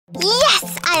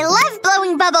Yes! I love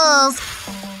blowing bubbles!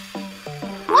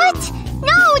 What?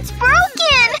 No, it's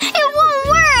broken! It won't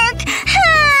work!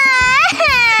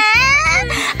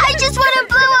 I just want to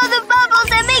blow all the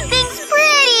bubbles and make things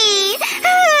pretty!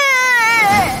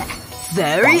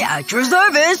 Very at your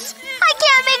service. I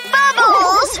can't make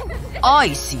bubbles!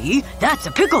 I see. That's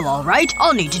a pickle, alright.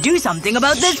 I'll need to do something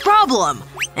about this problem.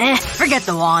 Forget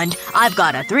the wand. I've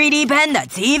got a 3D pen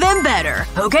that's even better.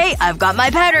 Okay, I've got my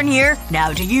pattern here.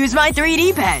 Now to use my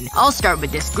 3D pen. I'll start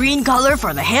with this green color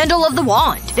for the handle of the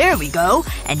wand. There we go.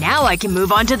 And now I can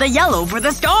move on to the yellow for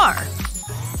the star.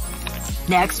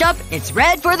 Next up, it's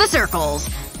red for the circles.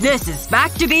 This is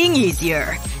back to being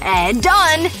easier. And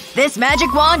done! This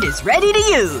magic wand is ready to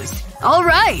use.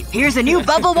 Alright, here's a new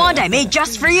bubble wand I made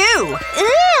just for you!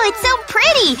 Ooh, it's so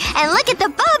pretty! And look at the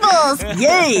bubbles!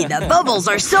 Yay, the bubbles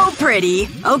are so pretty!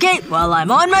 Okay, well I'm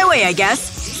on my way, I guess.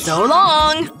 So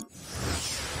long!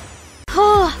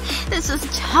 Oh, this is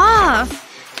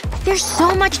tough. There's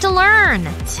so much to learn.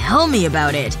 Tell me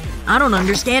about it. I don't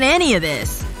understand any of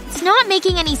this. It's not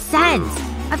making any sense.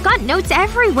 I've got notes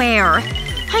everywhere.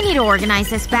 I need to organize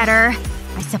this better.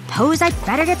 I suppose I'd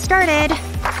better get started.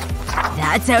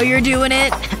 That's how you're doing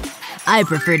it? I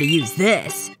prefer to use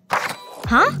this.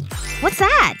 Huh? What's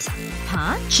that?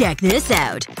 Huh? Check this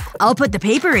out. I'll put the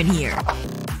paper in here.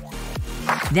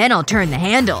 Then I'll turn the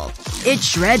handle. It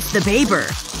shreds the paper.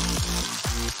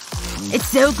 It's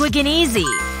so quick and easy.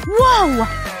 Whoa!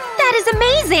 That is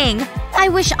amazing! I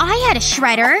wish I had a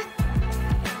shredder.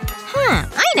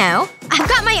 I know. I've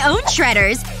got my own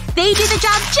shredders. They do the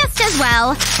job just as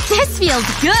well. This feels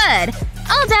good.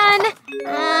 All done.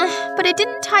 But it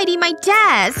didn't tidy my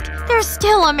desk. There's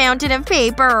still a mountain of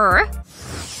paper.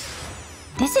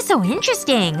 This is so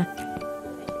interesting.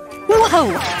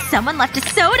 Whoa! Someone left a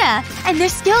soda! And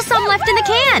there's still some left in the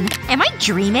can! Am I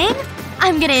dreaming?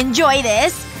 I'm gonna enjoy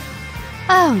this.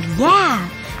 Oh yeah.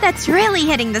 That's really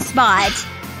hitting the spot.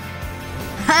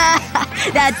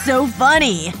 That's so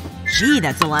funny. Gee,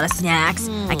 that's a lot of snacks.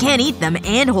 I can't eat them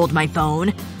and hold my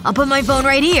phone. I'll put my phone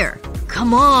right here.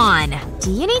 Come on.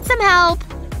 Do you need some help?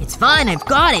 It's fine, I've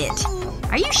got it.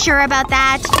 Are you sure about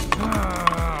that?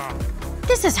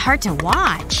 This is hard to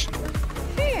watch.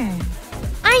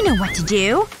 I know what to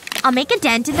do. I'll make a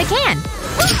dent in the can.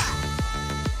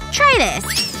 Try this.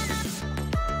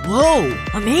 Whoa,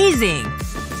 amazing.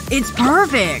 It's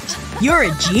perfect. You're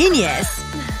a genius.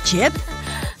 Chip?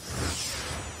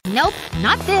 Nope,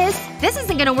 not this. This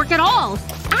isn't gonna work at all.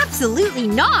 Absolutely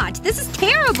not. This is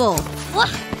terrible. Ugh.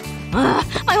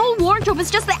 My whole wardrobe is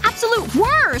just the absolute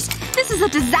worst. This is a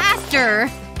disaster.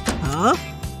 Huh?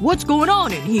 What's going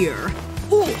on in here?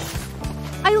 Ooh.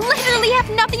 I literally have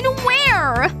nothing to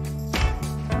wear.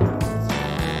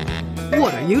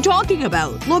 What are you talking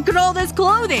about? Look at all this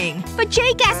clothing! But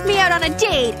Jake asked me out on a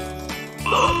date.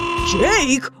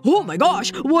 Jake? Oh my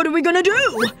gosh, what are we gonna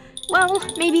do? Well,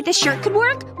 maybe this shirt could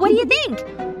work? What do you think?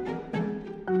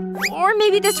 Or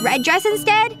maybe this red dress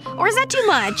instead? Or is that too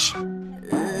much?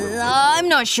 I'm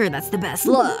not sure that's the best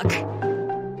look.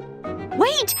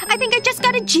 Wait! I think I just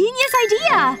got a genius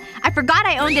idea! I forgot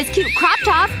I owned this cute crop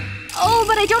top. Oh,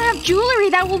 but I don't have jewelry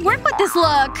that will work with this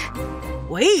look.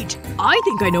 Wait. I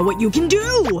think I know what you can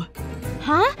do.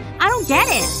 Huh? I don't get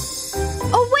it.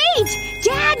 Oh wait!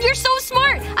 Dad, you're so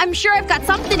smart! I'm sure I've got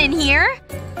something in here.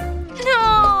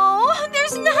 No!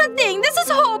 There's nothing! This is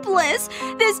hopeless!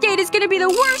 This date is gonna be the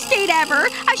worst date ever!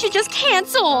 I should just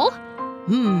cancel!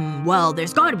 Well,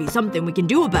 there's gotta be something we can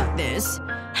do about this.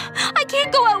 I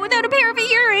can't go out without a pair of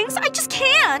earrings! I just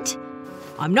can't!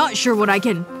 I'm not sure what I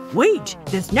can… Wait!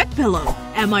 This neck pillow!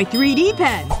 And my 3D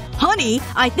pen! Honey,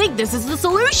 I think this is the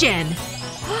solution!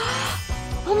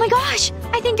 Oh my gosh!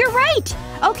 I think you're right!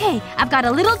 Okay, I've got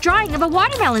a little drawing of a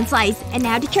watermelon slice, and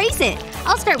now to trace it.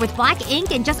 I'll start with black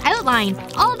ink and just outline,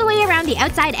 all the way around the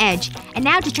outside edge. And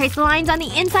now to trace the lines on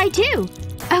the inside too.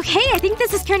 Okay, I think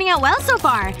this is turning out well so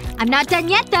far. I'm not done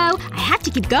yet though. I have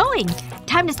to keep going.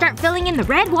 Time to start filling in the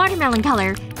red watermelon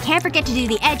color. Can't forget to do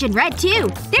the edge in red too.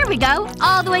 There we go.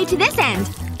 All the way to this end.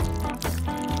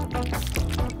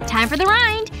 Time for the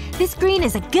rind. This green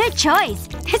is a good choice.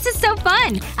 This is so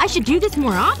fun. I should do this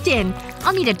more often.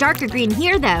 I'll need a darker green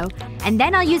here though. And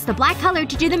then I'll use the black color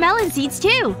to do the melon seeds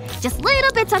too. Just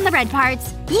little bits on the red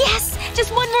parts. Yes!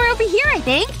 Just one more over here, I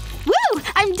think. Woo!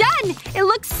 I'm done! It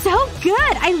looks so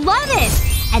good! I love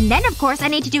it! And then of course I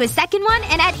need to do a second one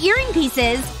and add earring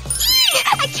pieces. Eee!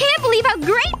 I can't believe how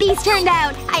great these turned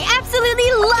out! I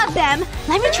absolutely love them!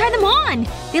 Let me try them on.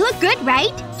 They look good,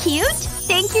 right? Cute?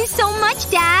 Thank you so much,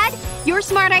 Dad! Your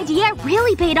smart idea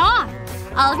really paid off.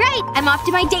 Alright, I'm off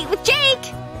to my date with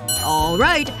Jake!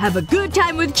 Alright, have a good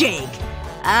time with Jake.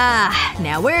 Ah,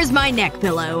 now where's my neck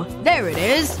pillow? There it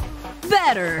is.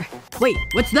 Better. Wait,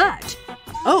 what's that?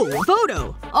 Oh, a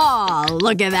photo. Aw,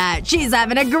 look at that. She's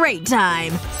having a great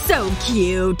time. So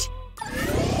cute.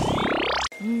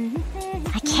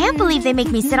 I can't believe they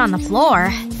make me sit on the floor.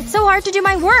 It's so hard to do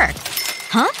my work.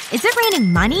 Huh? Is it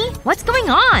raining money? What's going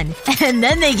on? And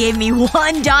then they gave me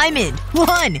 1 diamond.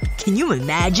 1! Can you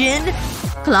imagine?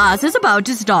 Class is about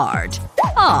to start.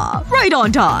 Ah, right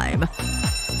on time.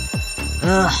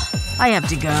 Ugh. I have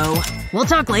to go. We'll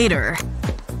talk later.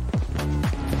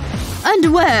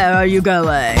 And where are you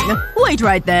going? Wait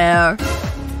right there.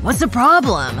 What's the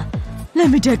problem? Let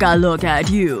me take a look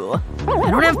at you. I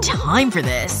don't have time for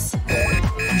this.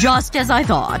 Just as I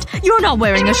thought. You're not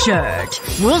wearing a shirt.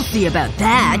 We'll see about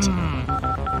that.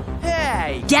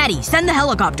 Hey! Daddy, send the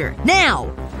helicopter.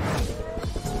 Now!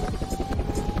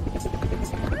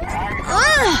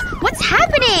 Ugh! What's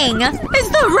happening? It's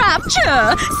the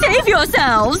rapture! Save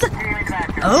yourselves!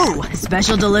 Oh,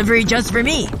 special delivery just for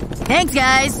me. Thanks,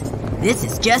 guys. This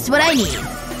is just what I need.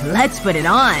 Let's put it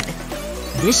on.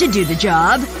 This should do the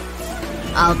job.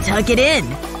 I'll tuck it in.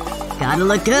 Gotta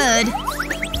look good.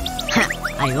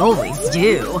 I always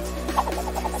do.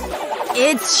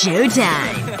 It's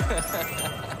showtime.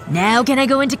 Now can I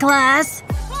go into class?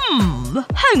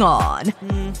 Hang on.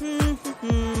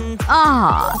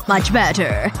 Ah, much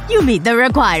better. You meet the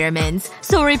requirements.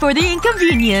 Sorry for the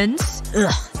inconvenience.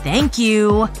 Ugh, thank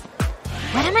you.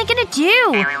 What am I gonna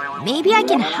do? Maybe I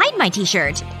can hide my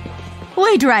t-shirt.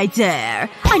 Wait right there.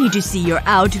 I need to see your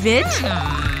outfit.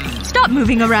 Stop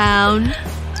moving around.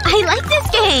 I like this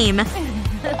game!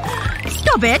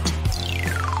 Stop it.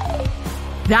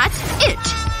 That's it.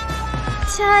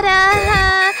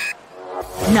 Ta-da!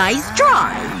 Nice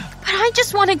try. But I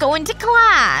just want to go into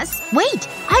class. Wait!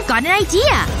 I've got an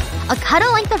idea! I'll cut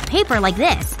a length of paper like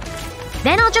this.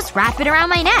 Then I'll just wrap it around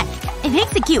my neck. It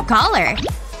makes a cute collar.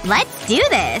 Let's do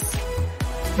this.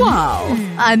 Wow.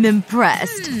 I'm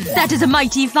impressed. That is a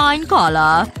mighty fine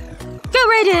collar. Go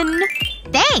right in.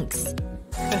 Thanks!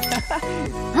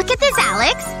 Look at this,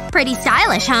 Alex. Pretty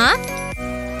stylish, huh?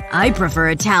 I prefer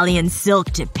Italian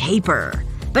silk to paper.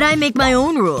 But I make my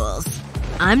own rules.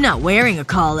 I'm not wearing a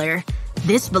collar.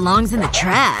 This belongs in the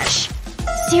trash.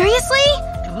 Seriously?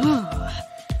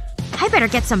 I better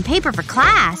get some paper for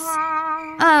class.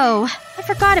 Oh, I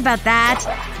forgot about that.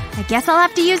 I guess I'll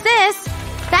have to use this.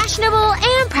 Fashionable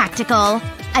and practical.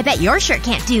 I bet your shirt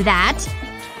can't do that.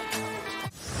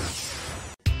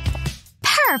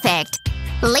 Perfect.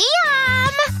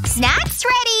 Liam! Snacks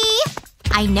ready!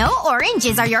 I know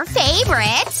oranges are your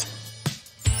favorite.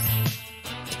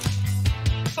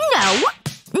 No.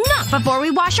 Not before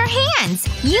we wash our hands.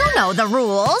 You know the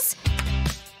rules.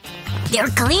 They're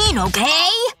clean, okay?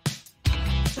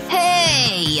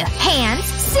 Hey! Hands,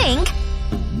 sink.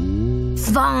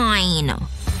 Fine.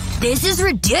 This is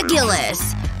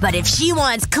ridiculous. But if she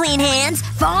wants clean hands,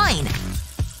 fine.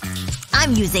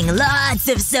 I'm using lots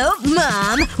of soap,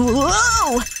 Mom.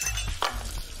 Whoa!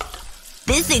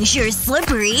 This thing sure is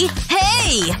slippery.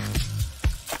 Hey!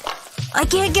 I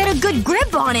can't get a good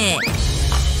grip on it.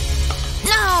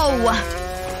 No!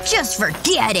 Just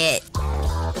forget it.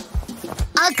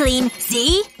 I'll clean.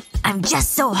 See? I'm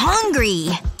just so hungry.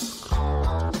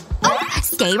 Oh,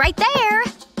 stay right there.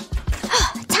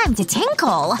 Time to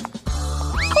tinkle.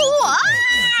 Wow!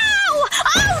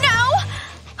 Oh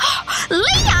no!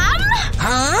 Liam!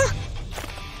 Huh?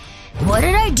 What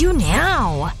did I do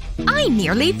now? I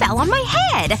nearly fell on my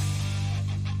head.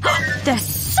 The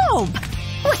soap!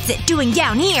 What's it doing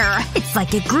down here? It's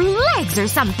like it grew legs or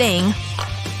something.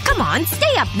 Come on,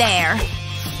 stay up there.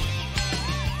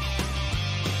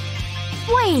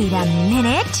 Wait a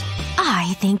minute.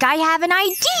 I think I have an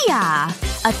idea.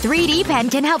 A 3D pen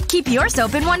can help keep your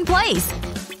soap in one place.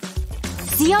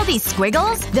 See all these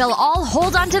squiggles? They'll all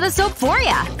hold onto the soap for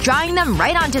ya. Drawing them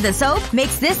right onto the soap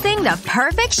makes this thing the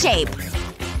perfect shape.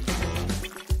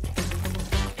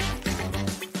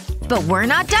 But we're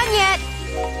not done yet.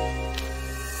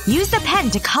 Use the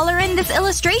pen to color in this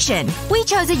illustration. We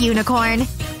chose a unicorn.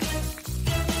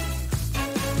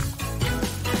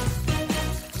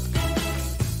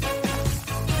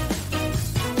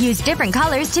 Use different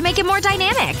colors to make it more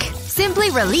dynamic. Simply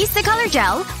release the color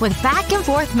gel with back and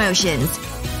forth motions.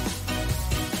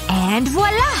 And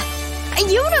voila! A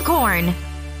unicorn!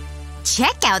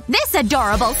 Check out this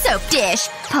adorable soap dish.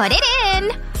 Put it in.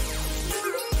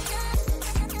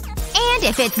 And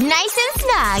if it's nice and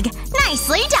snug,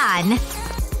 nicely done.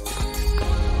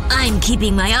 I'm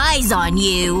keeping my eyes on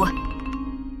you.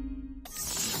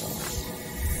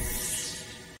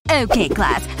 Okay,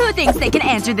 class. Who thinks they can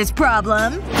answer this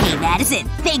problem? Hey, Madison,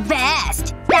 think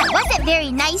fast. That wasn't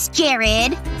very nice,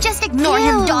 Jared. Just ignore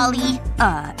him, Dolly.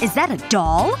 Is that a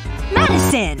doll?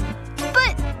 Madison!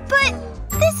 But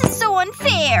this is so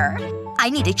unfair. I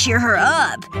need to cheer her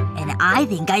up. And I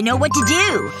think I know what to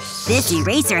do. This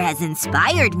eraser has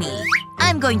inspired me.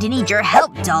 I'm going to need your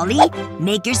help, Dolly.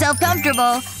 Make yourself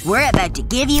comfortable. We're about to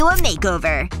give you a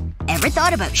makeover. Ever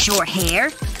thought about short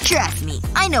hair? Trust me,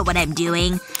 I know what I'm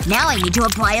doing. Now I need to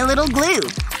apply a little glue.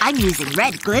 I'm using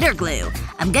red glitter glue.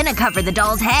 I'm gonna cover the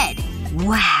doll's head.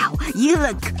 Wow, you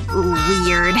look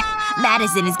weird.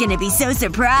 Madison is gonna be so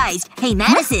surprised. Hey,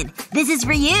 Madison, this is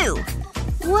for you.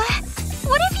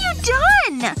 What have you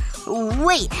done?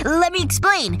 Wait, let me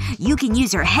explain. You can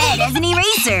use her head as an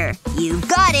eraser. You've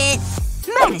got it.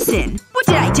 Madison, what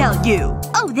did I tell you?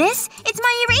 Oh, this? It's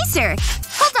my eraser.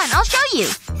 Hold on, I'll show you.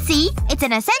 See? It's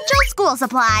an essential school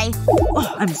supply.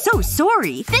 Oh, I'm so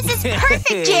sorry. This is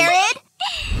perfect, Jared!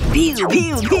 Pew,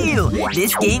 pew, pew.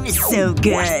 This game is so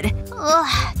good.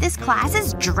 Ugh, this class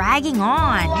is dragging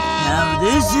on. Now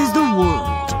this is the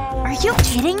world. Are you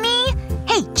kidding me?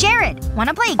 Hey, Jared,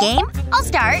 wanna play a game? I'll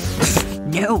start.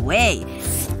 No way.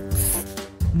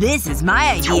 This is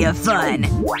my idea of fun.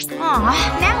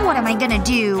 Aw, now what am I gonna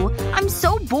do? I'm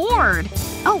so bored.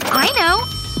 Oh, I know.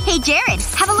 Hey, Jared,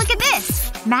 have a look at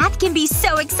this. Math can be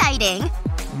so exciting.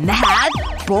 Math?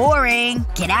 Boring.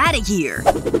 Get out of here.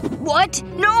 What?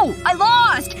 No! I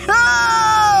lost!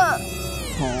 Ah!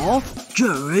 Oh,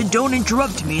 Jared, don't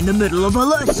interrupt me in the middle of a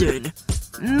lesson.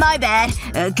 My bad.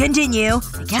 Continue.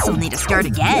 I guess I'll need to start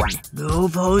again. No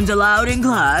phones allowed in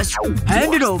class.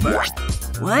 Hand it over.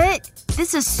 What?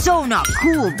 This is so not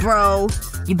cool, bro.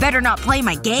 You better not play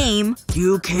my game.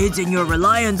 You kids and your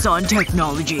reliance on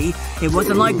technology. It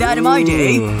wasn't like that in my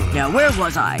day. Now where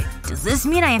was I? Does this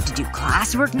mean I have to do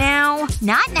classwork now?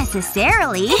 Not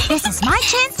necessarily. This is my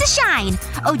chance to shine.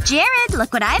 Oh, Jared,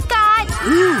 look what I've got.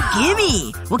 Ooh,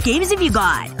 gimme! What games have you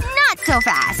got? Not so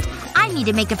fast. I need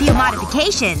to make a few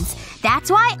modifications. That's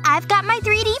why I've got my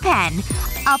 3D pen.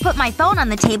 I'll put my phone on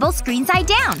the table screen side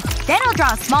down. Then I'll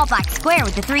draw a small black square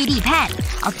with the 3D pen.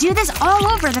 I'll do this all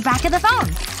over the back of the phone.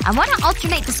 I want to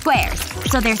alternate the squares,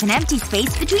 so there's an empty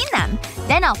space between them.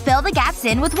 Then I'll fill the gaps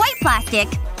in with white plastic.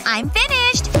 I'm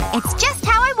finished! It's just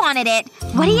how I wanted it.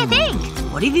 What do you think?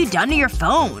 What have you done to your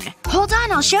phone? Hold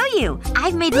on, I'll show you.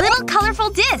 I've made little colorful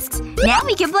discs. Now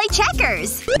we can play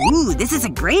checkers. Ooh, this is a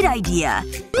great idea.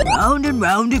 Round and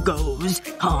round it goes.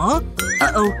 Huh?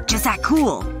 Uh-oh, just that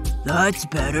cool. That's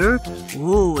better.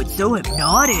 Whoa, it's so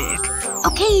hypnotic.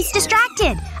 Okay, he's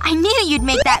distracted. I knew you'd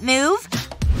make that move.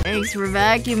 Thanks for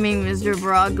vacuuming, Mr.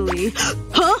 Broccoli.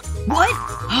 Huh? What?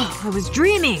 Oh, I was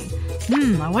dreaming.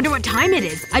 I wonder what time it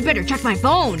is. I'd better check my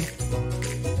phone.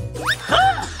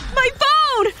 My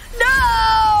phone!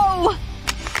 No!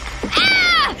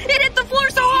 Ah! It hit the floor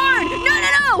so hard!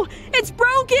 No! It's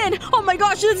broken! Oh my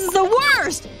gosh, this is the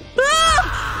worst!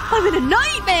 Ah! I'm in a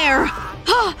nightmare!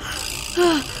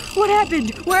 What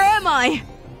happened? Where am I?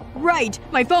 Right,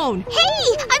 my phone.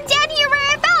 Hey! I'm down here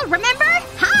where I fell, remember?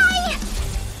 Hi!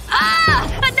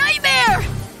 Ah! A nightmare!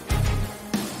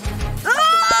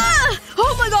 Ah!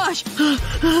 Oh my gosh!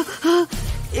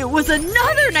 It was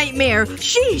another nightmare!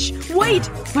 Sheesh! Wait!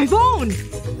 My phone!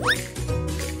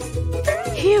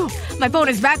 Phew. My phone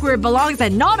is back where it belongs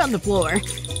and not on the floor.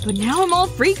 But now I'm all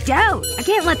freaked out. I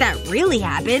can't let that really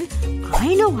happen.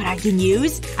 I know what I can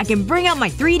use. I can bring out my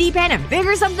 3D pen and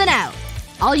figure something out.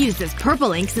 I'll use this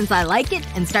purple ink since I like it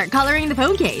and start coloring the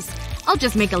phone case. I'll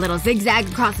just make a little zigzag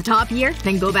across the top here,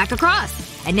 then go back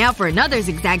across. And now for another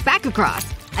zigzag back across.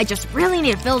 I just really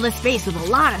need to fill this space with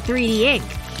a lot of 3D ink.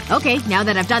 Okay, now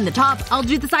that I've done the top, I'll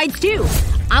do the sides too.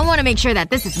 I want to make sure that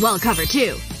this is well covered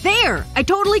too. There! I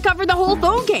totally covered the whole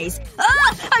phone case.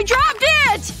 Ah! I dropped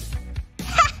it!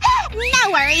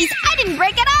 No worries. I didn't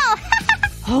break it all.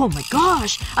 Oh my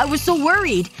gosh. I was so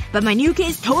worried. But my new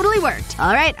case totally worked.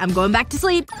 Alright, I'm going back to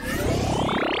sleep.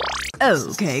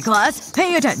 Okay, class.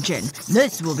 Pay attention.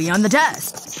 This will be on the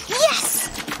test. Yes!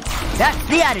 That's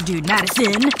the attitude,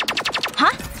 Madison.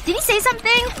 Huh? Did he say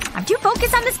something? I'm too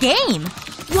focused on this game.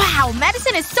 Wow,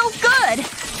 Madison is so good!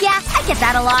 Yeah, I get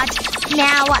that a lot.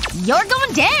 Now, you're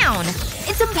going down!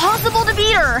 It's impossible to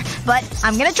beat her, but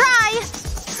I'm gonna try.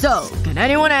 So, can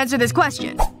anyone answer this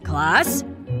question? Class?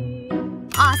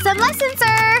 Awesome lesson,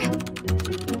 sir!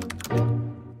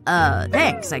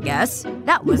 Thanks, I guess.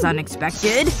 That was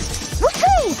unexpected.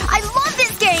 Woohoo! I love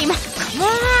this game! Come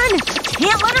on!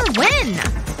 Can't let her win!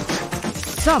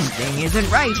 Something isn't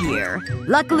right here.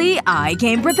 Luckily, I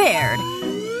came prepared.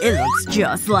 It looks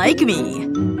just like me.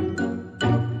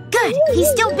 Good! He's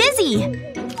still busy!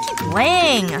 Keep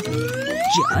playing.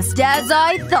 Just as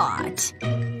I thought.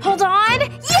 Hold on.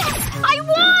 Yes! I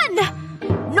won!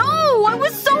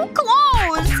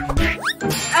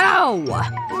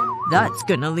 Ow! That's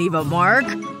gonna leave a mark.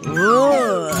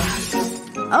 Ugh.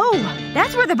 Oh,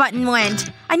 that's where the button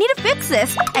went. I need to fix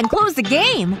this and close the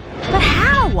game. But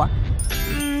how?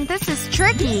 This is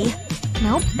tricky.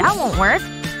 Nope, that won't work.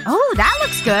 Oh, that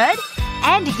looks good.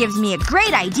 And it gives me a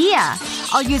great idea.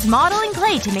 I'll use modeling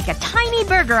clay to make a tiny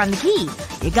burger on the key.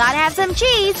 You gotta have some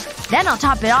cheese. Then I'll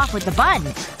top it off with the bun.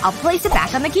 I'll place it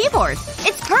back on the keyboard.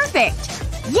 It's perfect!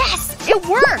 Yes! It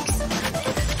works!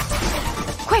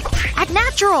 Quick! Act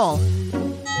natural!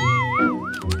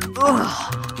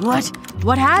 Ugh.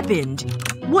 What happened?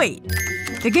 Wait.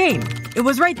 The game. It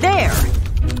was right there.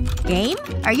 Game?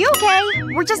 Are you okay?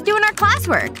 We're just doing our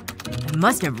classwork. I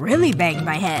must have really banged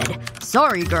my head.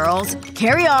 Sorry, girls.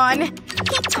 Carry on.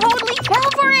 He totally fell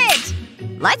for it!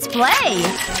 Let's play!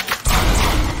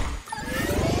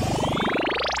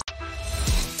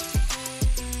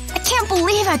 I can't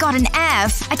believe I got an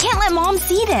F. I can't let Mom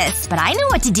see this. But I know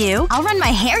what to do. I'll run my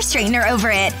hair straightener over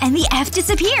it, and the F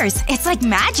disappears. It's like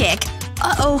magic.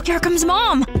 Uh-oh, here comes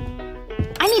Mom.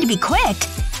 I need to be quick.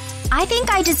 I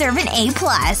think I deserve an A+.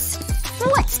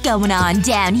 What's going on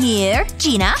down here?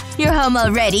 Gina, you're home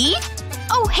already?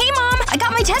 Oh, hey Mom! I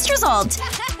got my test result!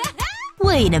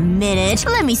 Wait a minute.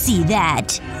 Let me see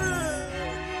that.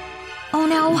 Oh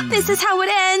no. This is how it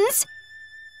ends.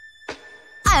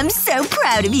 I'm so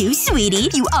proud of you, sweetie.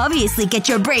 You obviously get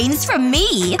your brains from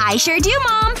me. I sure do,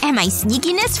 Mom. And my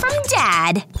sneakiness from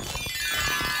Dad.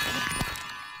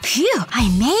 Phew. I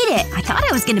made it. I thought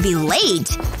I was gonna be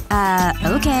late.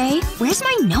 Okay. Where's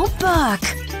my notebook?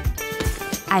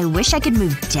 I wish I could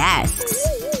move desks.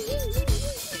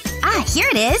 Ah, here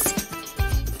it is.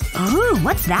 Ooh,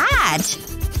 what's that?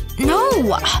 No!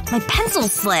 My pencil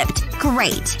slipped.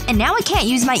 Great. And now I can't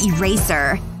use my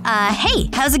eraser. Hey,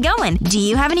 how's it going? Do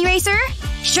you have an eraser?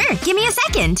 Sure, give me a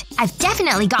second. I've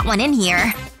definitely got one in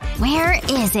here. Where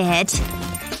is it?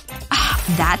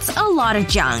 That's a lot of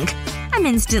junk. I'm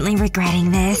instantly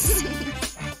regretting this.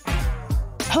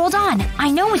 Hold on.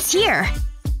 I know it's here.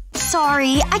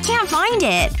 Sorry, I can't find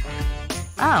it.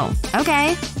 Oh,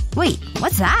 okay. Wait,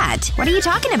 what's that? What are you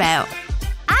talking about?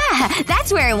 Ah,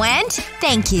 that's where it went.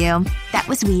 Thank you. That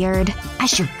was weird. I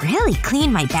should really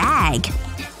clean my bag.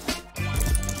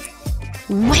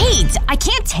 Wait! I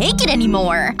can't take it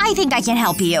anymore! I think I can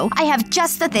help you. I have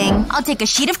just the thing. I'll take a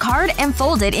sheet of card and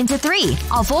fold it into 3.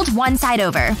 I'll fold one side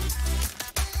over.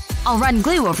 I'll run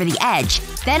glue over the edge.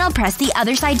 Then I'll press the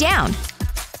other side down.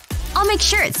 I'll make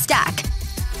sure it's stuck.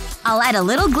 I'll add a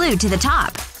little glue to the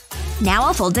top. Now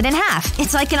I'll fold it in half.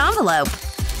 It's like an envelope.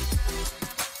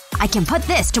 I can put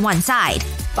this to one side.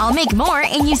 I'll make more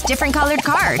and use different colored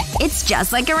card. It's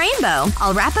just like a rainbow.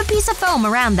 I'll wrap a piece of foam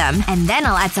around them, and then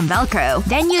I'll add some Velcro.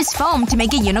 Then use foam to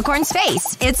make a unicorn's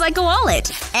face. It's like a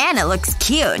wallet. And it looks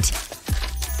cute.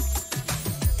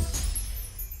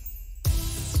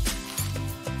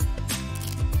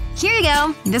 Here you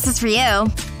go. This is for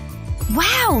you.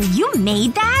 Wow, you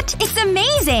made that? It's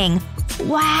amazing!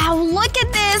 Wow, look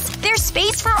at this! There's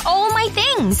space for all my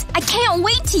things! I can't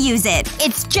wait to use it!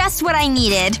 It's just what I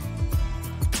needed.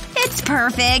 It's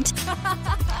perfect.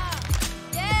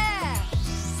 Yeah!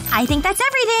 I think that's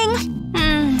everything.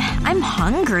 I'm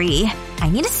hungry. I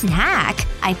need a snack.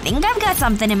 I think I've got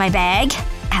something in my bag.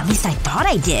 At least I thought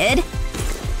I did.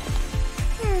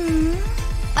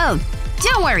 Oh,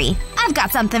 don't worry. I've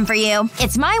got something for you.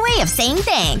 It's my way of saying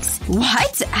thanks.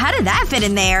 What? How did that fit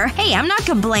in there? Hey, I'm not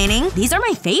complaining. These are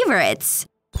my favorites.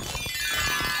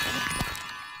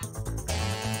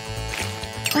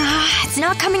 It's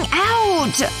not coming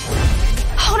out.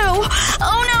 Oh no.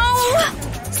 Oh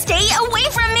no! Stay away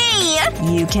from me!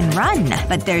 You can run,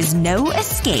 but there's no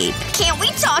escape. Can't we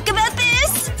talk about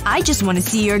this? I just want to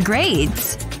see your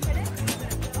grades.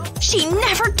 She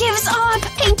never gives up!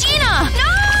 Hey, Gina!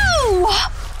 No!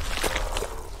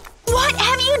 What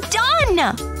have you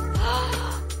done?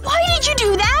 Why did you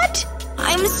do that?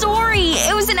 I'm sorry.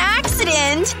 It was an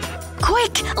accident.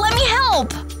 Quick, let me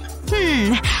help.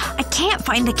 I can't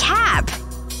find the cap.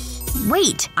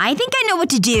 Wait, I think I know what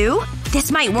to do.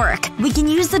 This might work. We can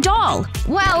use the doll.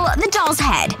 Well, the doll's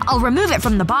head. I'll remove it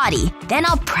from the body. Then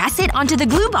I'll press it onto the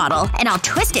glue bottle, and I'll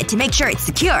twist it to make sure it's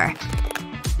secure.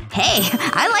 Hey,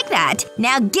 I like that.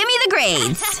 Now give me the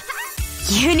grades.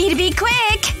 You need to be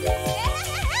quick.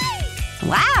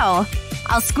 Wow.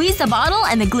 I'll squeeze the bottle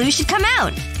and the glue should come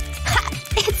out. Ha!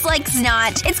 It's like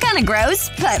snot. It's kinda gross,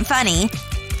 but funny.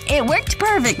 It worked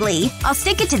perfectly. I'll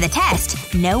stick it to the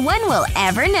test. No one will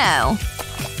ever know.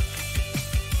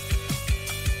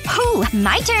 Whew,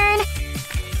 my turn.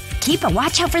 Keep a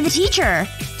watch out for the teacher.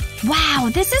 Wow,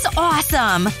 this is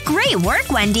awesome. Great work,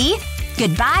 Wendy.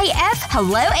 Goodbye, F.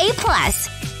 Hello, A+.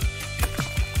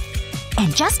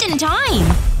 And just in time.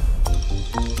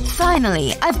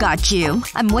 Finally, I've got you.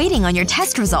 I'm waiting on your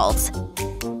test results.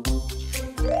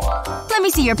 Let me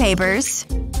see your papers.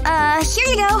 Here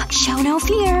you go. Show no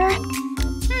fear.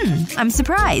 I'm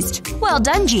surprised. Well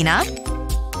done, Gina.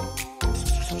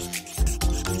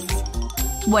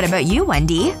 What about you,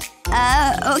 Wendy?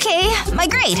 Okay. My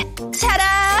grade.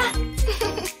 Ta-da!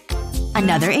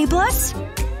 Another A+?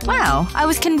 Wow, I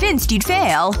was convinced you'd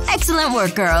fail. Excellent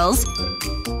work, girls.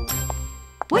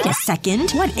 Wait a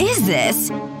second. What is this?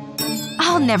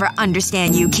 I'll never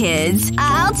understand you kids.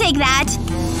 I'll take that.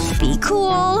 Be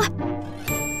cool.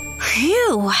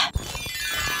 Phew.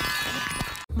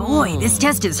 Boy, this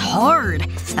test is hard.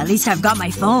 At least I've got my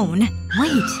phone.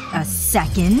 Wait a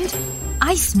second.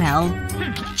 I smell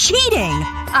cheating.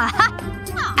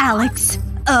 Aha! Alex.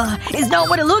 Is not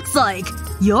what it looks like.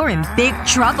 You're in big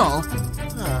trouble.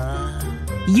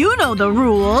 You know the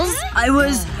rules. I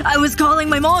was calling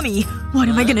my mommy. What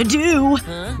am I gonna do?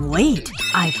 Wait,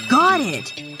 I've got it.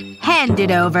 Hand it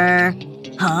over.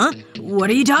 Huh? What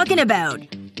are you talking about?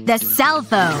 The cell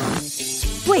phone.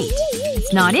 Wait.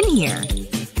 It's not in here.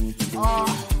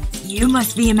 You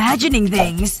must be imagining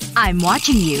things. I'm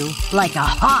watching you. Like a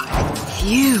hawk.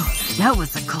 Phew. That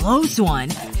was a close one.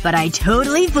 But I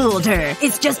totally fooled her.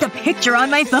 It's just a picture on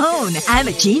my phone. I'm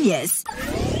a genius.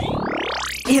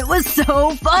 It was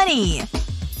so funny.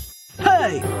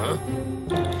 Hey!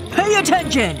 Pay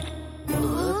attention!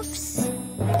 Oops.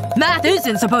 Math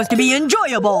isn't supposed to be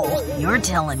enjoyable. You're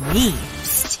telling me.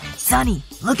 Psst. Sonny,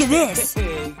 look at this.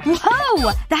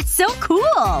 Whoa! That's so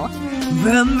cool!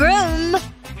 Vroom vroom.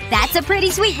 That's a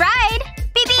pretty sweet ride!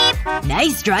 Beep beep!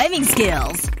 Nice driving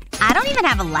skills. I don't even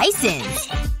have a license.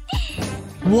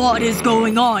 What is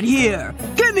going on here?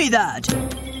 Give me that!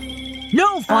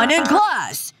 No fun in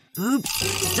class! Oops.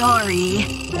 Sorry.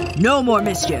 No more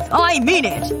mischief. I mean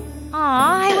it!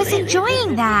 Aw, I was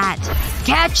enjoying that.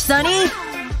 Catch, Sonny!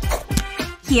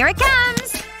 Here it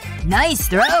comes! Nice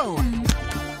throw!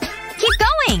 Keep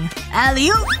going!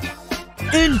 Alley-oop!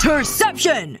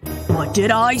 Interception! What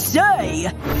did I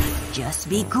say? Just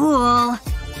be cool.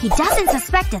 He doesn't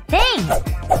suspect a thing.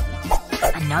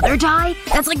 Another tie?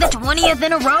 That's like the 20th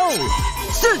in a row!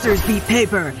 Scissors beat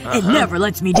paper. It never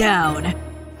lets me down.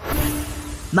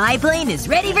 My plane is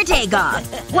ready for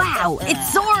takeoff. Wow,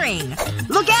 it's soaring!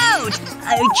 Look out!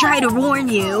 I tried to warn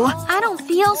you. I don't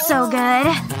feel so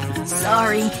good.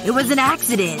 Sorry, it was an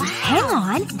accident. Hang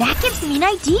on. That gives me an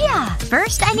idea.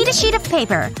 First, I need a sheet of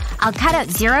paper. I'll cut out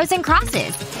zeros and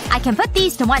crosses. I can put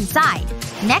these to one side.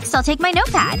 Next, I'll take my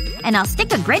notepad. And I'll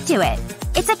stick a grid to it.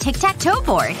 It's a tic-tac-toe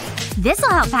board. This'll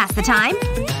help pass the time.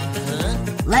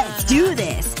 Let's do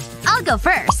this. I'll go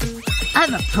first.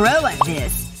 I'm a pro at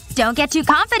this. Don't get too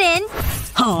confident.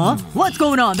 Huh? What's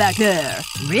going on back there?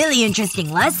 Really interesting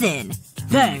lesson.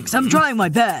 Thanks, I'm trying my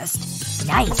best.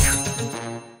 Nice.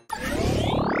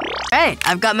 Right,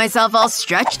 I've got myself all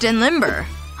stretched and limber.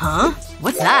 Huh?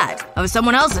 What's that? Oh,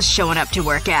 someone else is showing up to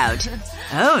work out.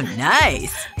 Oh,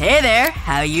 nice. Hey there,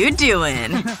 how you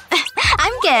doing?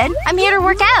 I'm good. I'm here to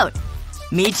work out.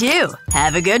 Me too.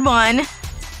 Have a good one.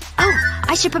 Oh,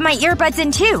 I should put my earbuds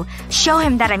in too. Show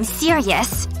him that I'm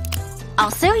serious.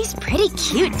 Also, he's pretty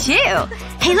cute too.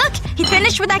 Hey look! He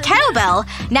finished with that kettlebell.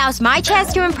 Now's my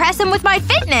chance to impress him with my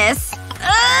fitness.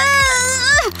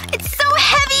 It's so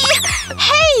heavy!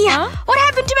 Hey! Huh? What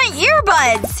happened to my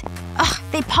earbuds? Ugh,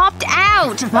 they popped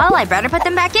out. Well, I better put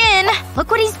them back in. Look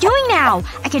what he's doing now.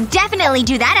 I can definitely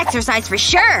do that exercise for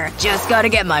sure. Just gotta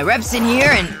get my reps in here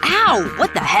and… Ow!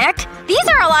 What the heck? These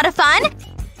are a lot of fun.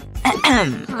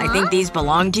 I think these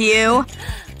belong to you.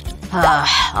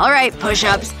 Alright,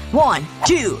 push-ups. 1,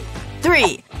 2,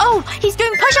 3. Oh, he's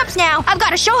doing push-ups now. I've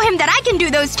gotta show him that I can do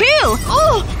those too.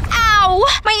 Oh! Ow!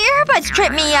 My earbuds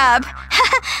tripped me up.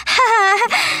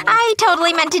 I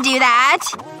totally meant to do that.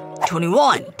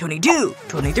 21, 22,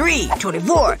 23,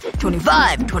 24,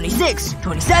 25, 26,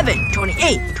 27,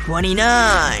 28,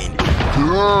 29.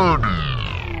 30.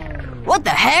 What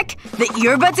the heck? The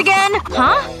earbuds again?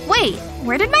 Huh? Wait,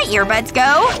 where did my earbuds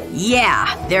go?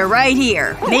 Yeah, they're right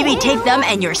here. Maybe take them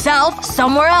and yourself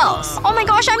somewhere else. Oh my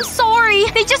gosh, I'm sorry.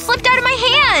 They just slipped out of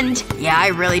my hand. Yeah, I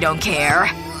really don't care.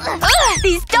 Ugh,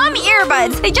 these dumb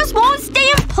earbuds. They just won't stay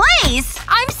in place.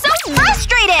 I'm so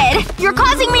frustrated. You're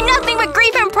causing me nothing but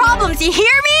grief and problems, you hear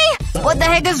me? What the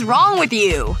heck is wrong with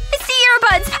you? It's the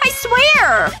earbuds, I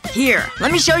swear. Here,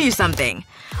 let me show you something.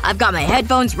 I've got my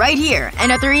headphones right here,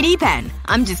 and a 3D pen.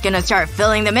 I'm just gonna start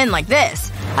filling them in like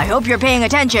this. I hope you're paying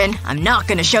attention. I'm not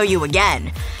gonna show you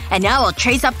again. And now I'll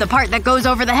trace up the part that goes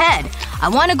over the head. I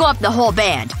want to go up the whole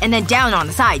band, and then down on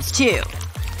the sides too.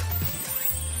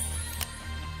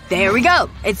 There we go.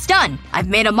 It's done. I've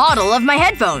made a model of my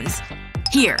headphones.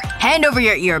 Here, hand over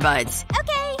your earbuds.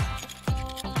 Okay.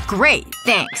 Great,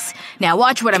 thanks. Now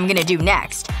watch what I'm gonna do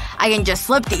next. I can just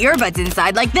slip the earbuds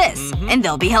inside like this. And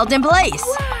they'll be held in place.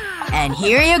 Wow. And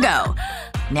here you go.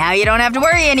 Now you don't have to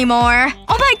worry anymore.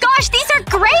 Oh my gosh, these are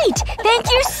great!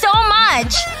 Thank you so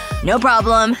much! No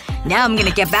problem. Now I'm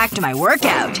gonna get back to my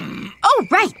workout. Oh,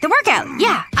 right, the workout.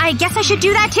 Yeah, I guess I should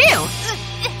do that too.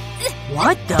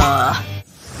 What the…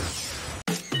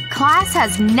 Class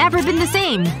has never been the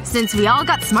same since we all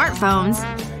got smartphones.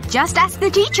 Just ask the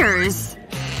teachers.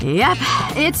 Yep,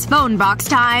 it's phone box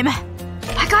time.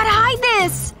 I gotta hide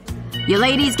this! You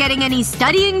ladies getting any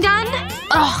studying done?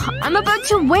 Ugh, I'm about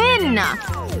to win!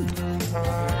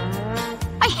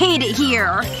 I hate it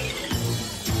here.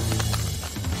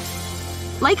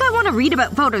 Like I want to read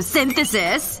about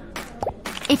photosynthesis.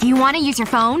 If you want to use your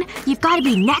phone, you've gotta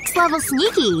be next level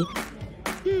sneaky.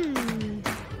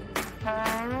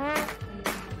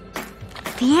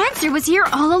 The answer was here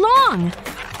all along.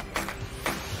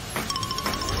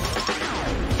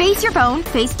 Face your phone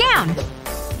face down.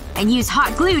 And use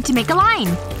hot glue to make a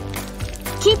line.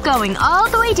 Keep going all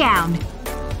the way down.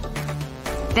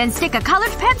 Then stick a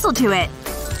colored pencil to it.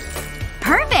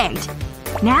 Perfect!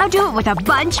 Now do it with a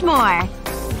bunch more.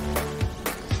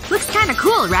 Looks kinda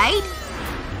cool, right?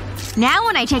 Now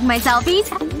when I take my selfies,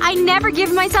 I never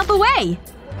give myself away.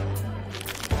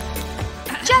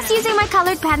 Just using my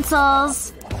colored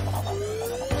pencils.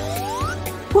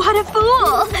 What a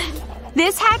fool!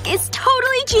 This hack is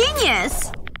totally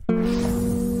genius!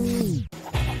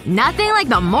 Nothing like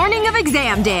the morning of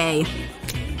exam day.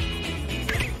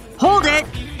 Hold it!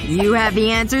 You have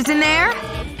the answers in there?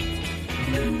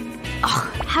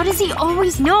 Ugh, how does he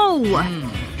always know?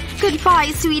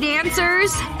 Goodbye, sweet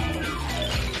answers.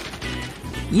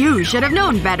 You should have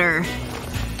known better.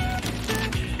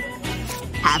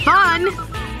 Have fun!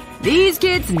 These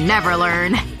kids never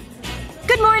learn.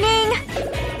 Good morning!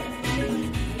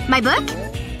 My book?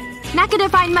 Not gonna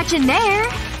find much in there.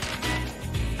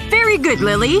 Very good,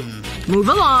 Lily. Move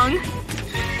along.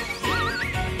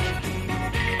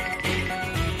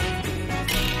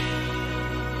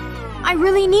 I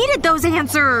really needed those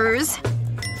answers.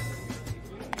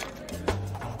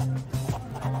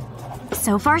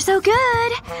 So far so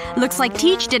good. Looks like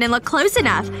Teach didn't look close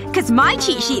enough, cause my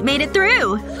cheat sheet made it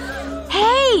through.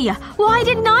 Hey! Why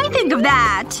didn't I think of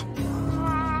that?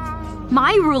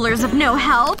 My ruler's of no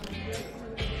help.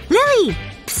 Lily!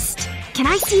 Psst! Can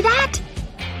I see that?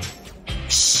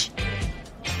 Shh.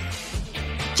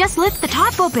 Just lift the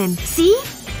top open. See?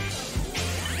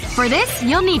 For this,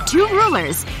 you'll need 2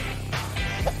 rulers.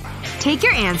 Take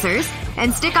your answers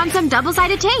and stick on some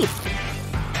double-sided tape.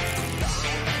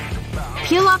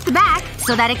 Peel off the back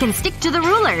so that it can stick to the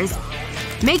rulers.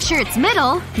 Make sure its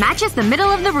middle matches the middle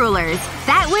of the rulers.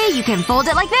 That way you can fold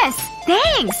it like this.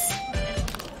 Thanks!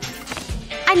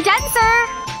 I'm done, sir!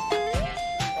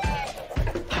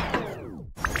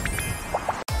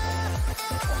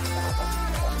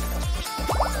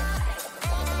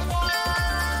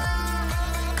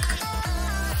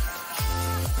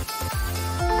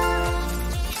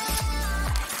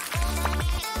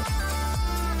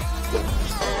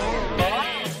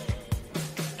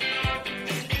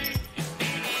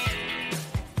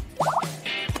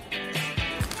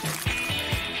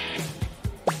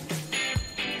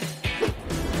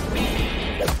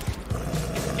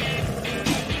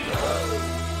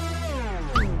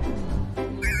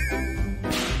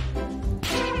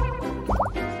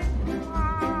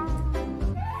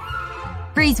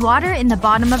 Freeze water in the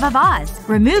bottom of a vase.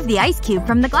 Remove the ice cube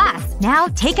from the glass. Now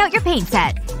take out your paint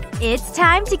set. It's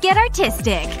time to get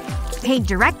artistic. Paint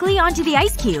directly onto the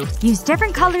ice cube. Use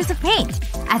different colors of paint.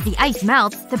 As the ice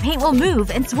melts, the paint will move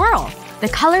and swirl. The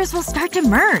colors will start to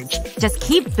merge. Just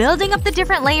keep building up the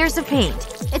different layers of paint.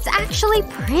 It's actually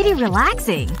pretty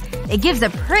relaxing. It gives a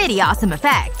pretty awesome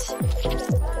effect.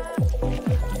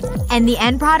 And the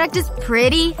end product is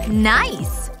pretty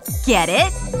nice. Get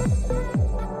it?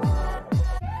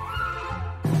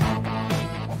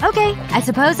 Okay, I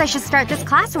suppose I should start this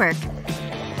classwork.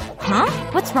 Huh?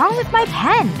 What's wrong with my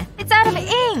pen? It's out of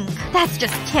ink! That's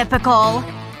just typical.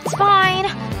 It's fine.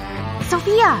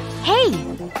 Sophia! Hey!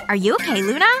 Are you okay,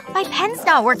 Luna? My pen's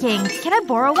not working. Can I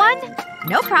borrow one?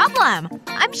 No problem.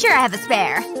 I'm sure I have a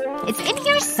spare. It's in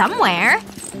here somewhere.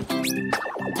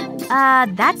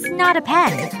 That's not a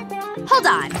pen. Hold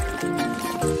on.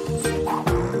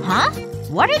 Huh?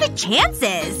 What are the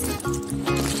chances?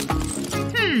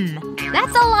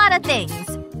 That's a lot of things.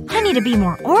 I need to be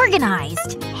more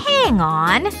organized. Hey! Hang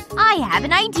on. I have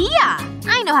an idea.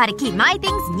 I know how to keep my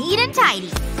things neat and tidy.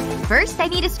 First, I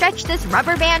need to stretch this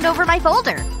rubber band over my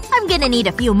folder. I'm gonna need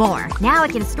a few more. Now I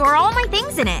can store all my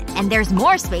things in it. And there's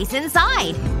more space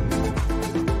inside.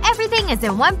 Everything is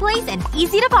in one place and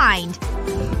easy to find.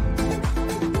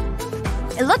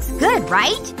 It looks good,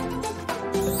 right?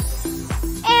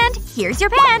 And here's your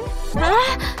pen.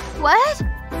 Huh? What?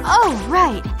 Oh,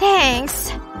 right.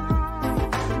 Thanks.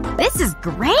 This is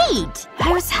great!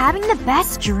 I was having the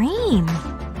best dream.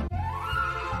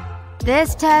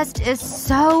 This test is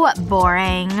so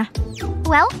boring.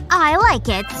 Well, I like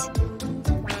it.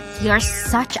 You're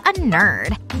such a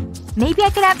nerd. Maybe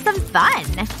I could have some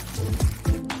fun.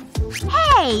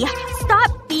 Hey!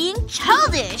 Stop being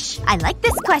childish! I like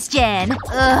this question.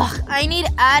 Ugh, I need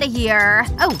out of here.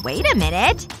 Oh, wait a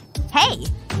minute. Hey.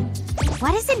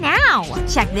 What is it now?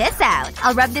 Check this out.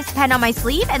 I'll rub this pen on my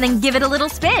sleeve and then give it a little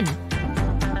spin.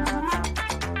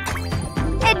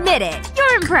 Admit it.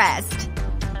 You're impressed.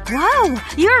 Whoa!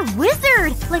 You're a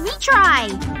wizard! Let me try.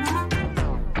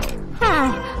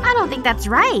 I don't think that's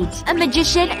right. A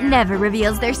magician never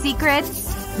reveals their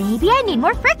secrets. Maybe I need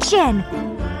more friction.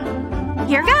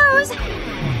 Here goes.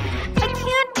 I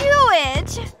can't do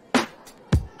it.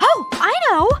 Oh! I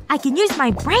know! I can use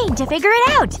my brain to figure it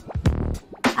out.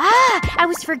 Ah! I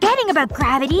was forgetting about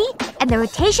gravity. And the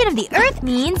rotation of the Earth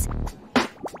means…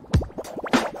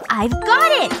 I've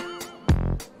got it!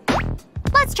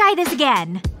 Let's try this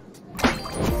again.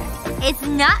 It's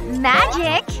not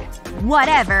magic.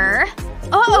 Whatever.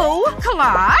 Oh!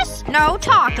 Class? No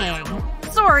talking.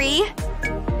 Sorry.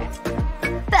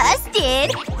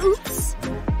 Busted. Oops.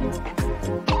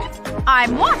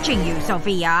 I'm watching you,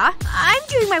 Sophia. I'm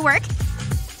doing my work.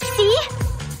 See?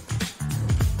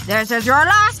 This is your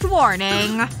last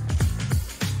warning.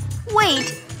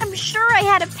 Wait. I'm sure I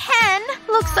had a pen.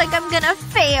 Looks like I'm gonna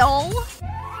fail.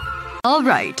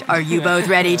 Alright, are you both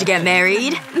ready to get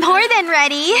married? More than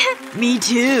ready. Me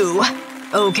too.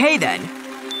 Okay then.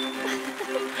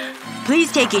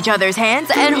 Please take each other's hands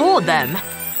and hold them.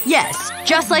 Yes,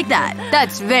 just like that.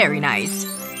 That's very nice.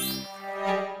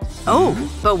 Oh,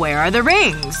 but where are the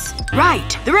rings?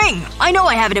 Right, the ring! I know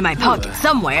I have it in my pocket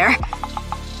somewhere.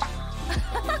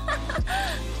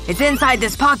 It's inside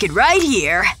this pocket right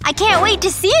here. I can't wait to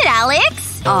see it, Alex.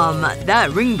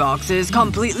 That ring box is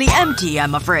completely empty,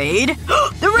 I'm afraid.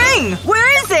 The ring!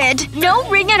 Where is it? No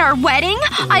ring at our wedding?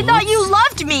 I thought you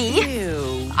loved me.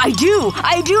 Ew. I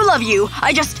do love you.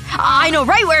 I know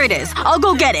right where it is. I'll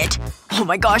go get it. Oh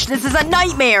my gosh, this is a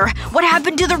nightmare. What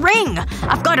happened to the ring?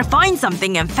 I've gotta find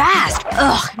something and fast.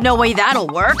 Ugh, no way that'll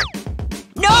work.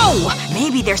 No!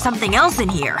 Maybe there's something else in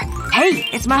here. Hey,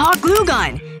 it's my hot glue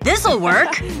gun. This'll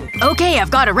work. Okay, I've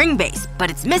got a ring base,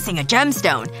 but it's missing a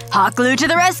gemstone. Hot glue to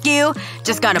the rescue.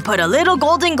 Just gotta put a little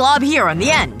golden glob here on the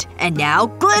end. And now,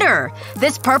 glitter.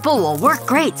 This purple will work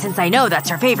great since I know that's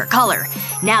her favorite color.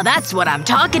 Now that's what I'm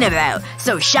talking about.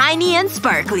 So shiny and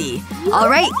sparkly.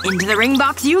 Alright, into the ring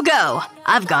box you go.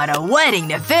 I've got a wedding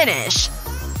to finish.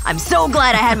 I'm so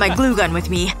glad I had my glue gun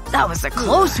with me. That was a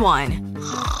close one.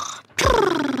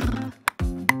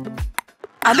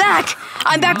 I'm back!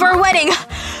 I'm back for our wedding!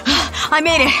 I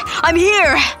made it! I'm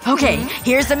here! Okay,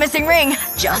 here's the missing ring.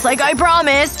 Just like I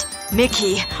promised.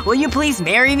 Mickey, will you please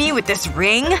marry me with this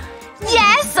ring?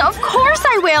 Yes, of course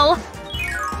I will!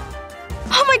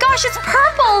 Oh my gosh, it's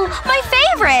purple! My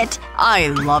favorite! I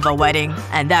love a wedding.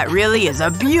 And that really is a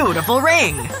beautiful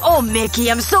ring. Oh, Mickey,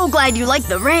 I'm so glad you like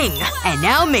the ring. And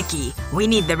now, Mickey, we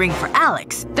need the ring for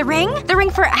Alex. The ring? The ring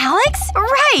for Alex?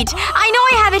 Right! I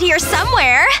know I have it here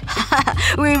somewhere.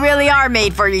 We really are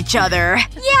made for each other.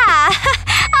 Yeah.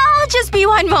 I'll just be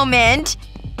one moment.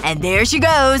 And there she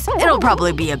goes. It'll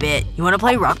probably be a bit. You wanna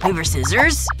play rock, paper,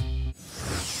 scissors?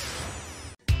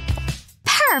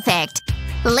 Perfect.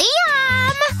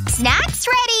 Liam! Snacks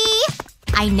ready!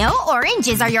 I know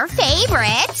oranges are your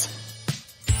favorite.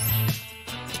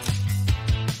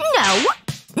 No.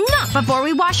 Not before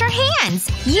we wash our hands.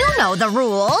 You know the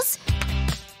rules.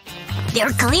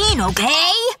 They're clean,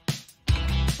 okay?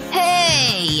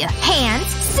 Hey! Hands,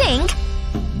 sink.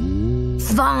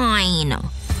 Fine.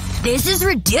 This is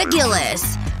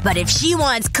ridiculous. But if she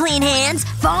wants clean hands,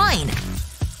 fine.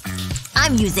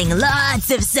 I'm using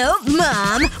lots of soap,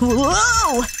 Mom.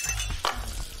 Whoa!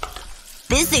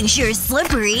 This thing sure is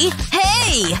slippery.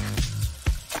 Hey!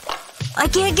 I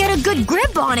can't get a good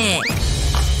grip on it.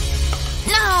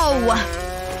 No!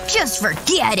 Just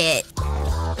forget it.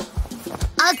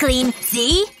 I'll clean.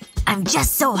 See? I'm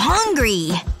just so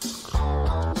hungry.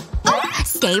 Oh,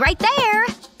 stay right there.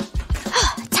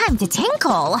 Time to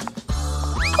tinkle.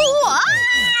 Wow!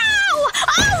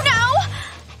 Oh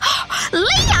no!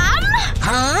 Liam!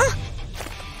 Huh?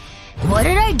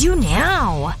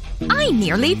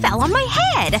 nearly fell on my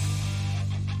head.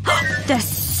 The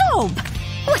soap!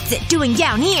 What's it doing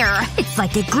down here? It's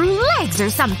like it grew legs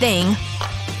or something.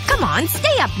 Come on,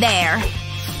 stay up there.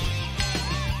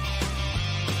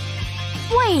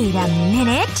 Wait a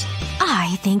minute.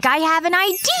 I think I have an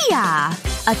idea.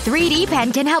 A 3D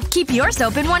pen can help keep your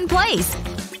soap in one place.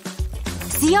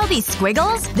 See all these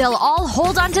squiggles? They'll all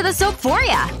hold onto the soap for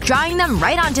ya. Drawing them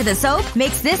right onto the soap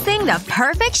makes this thing the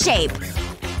perfect shape.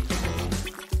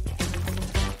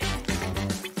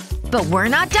 But we're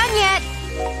not done yet.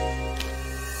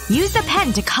 Use the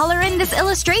pen to color in this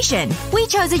illustration. We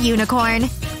chose a unicorn.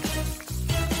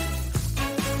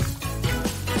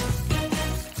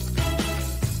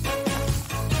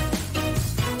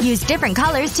 Use different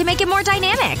colors to make it more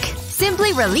dynamic.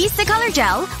 Simply release the color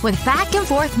gel with back and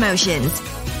forth motions.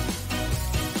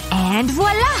 And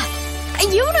voila! A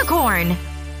unicorn!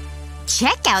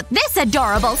 Check out this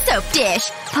adorable soap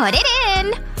dish! Put it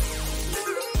in!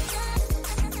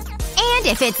 And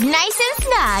if it's nice and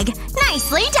snug,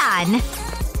 nicely done!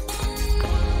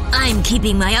 I'm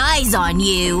keeping my eyes on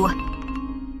you.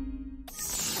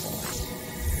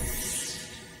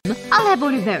 I'll have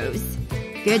one of those.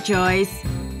 Good choice.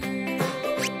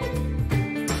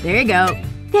 There you go.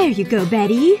 There you go,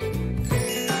 Betty.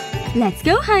 Let's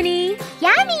go, honey.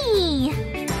 Yummy!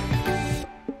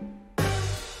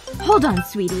 Hold on,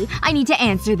 sweetie. I need to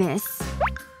answer this.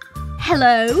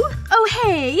 Hello? Oh,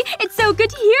 hey! It's so good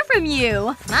to hear from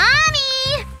you!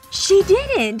 Mommy! She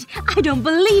didn't! I don't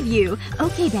believe you.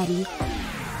 Okay, Betty.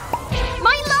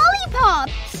 My lollipop!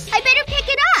 I better pick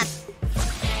it up.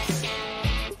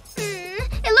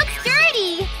 It looks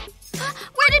dirty.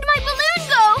 Where did my balloon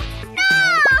go?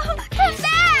 No! Come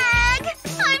back!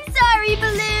 I'm sorry,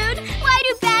 balloon. Why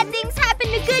do bad things happen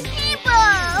to good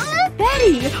people?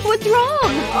 Betty! What's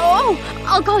wrong? Oh!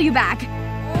 I'll call you back.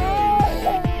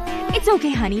 It's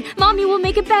okay, honey. Mommy will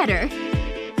make it better.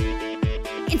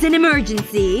 It's an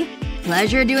emergency.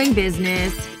 Pleasure doing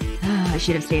business. I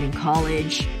should have stayed in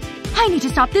college. I need to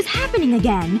stop this happening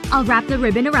again. I'll wrap the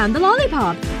ribbon around the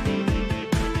lollipop.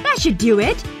 That should do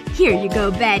it. Here you go,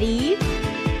 Betty.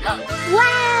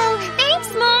 Wow!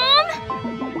 Thanks, Mom!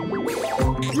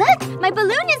 Look! My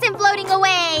balloon isn't floating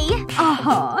away!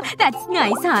 Oh, that's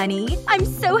nice, honey. I'm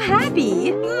so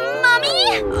happy.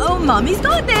 Mommy? Oh, Mommy's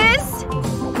got this!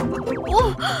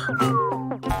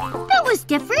 That was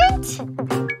different.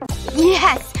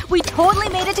 Yes! We totally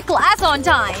made it to class on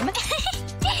time!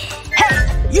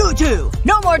 Hey! You two!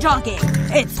 No more talking!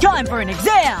 It's time for an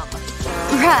exam!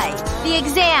 Right. The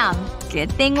exam.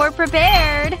 Good thing we're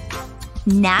prepared.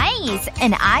 Nice.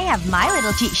 And I have my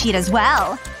little cheat sheet as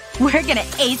well. We're gonna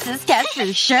ace this test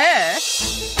for sure.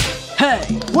 Hey!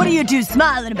 What are you two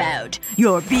smiling about?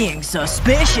 You're being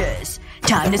suspicious.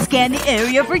 Time to scan the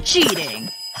area for cheating.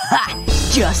 Ha!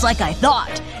 Just like I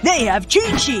thought. They have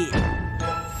cheat sheet!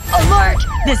 Alert!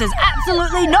 This is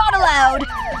absolutely not allowed!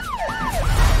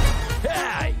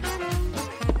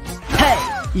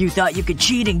 Hey! You thought you could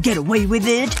cheat and get away with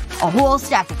it? A whole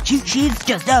stack of cheat sheets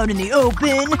just out in the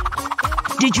open?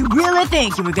 Did you really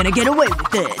think you were gonna get away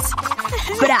with this?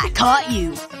 But I caught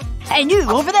you. And you,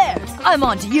 over there! I'm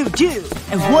onto you, too.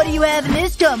 And what do you have in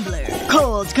this tumbler?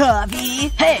 Cold coffee?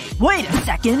 Hey, wait a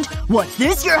second. What's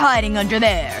this you're hiding under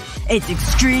there? It's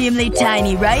extremely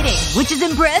tiny writing, which is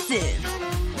impressive.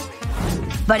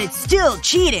 But it's still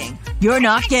cheating. You're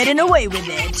not getting away with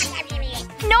it.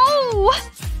 No!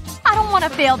 I don't want to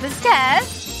fail this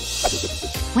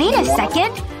test. Wait a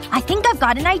second. I think I've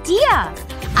got an idea.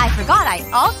 I forgot I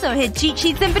also hid cheat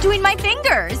sheets in between my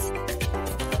fingers.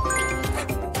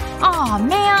 Aw,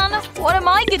 man. What am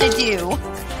I gonna do?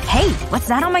 Hey, what's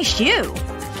that on my shoe?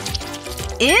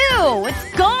 Ew!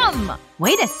 It's gum!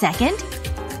 Wait a second.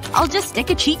 I'll just stick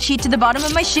a cheat sheet to the bottom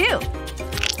of my shoe.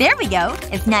 There we go.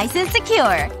 It's nice and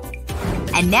secure.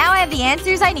 And now I have the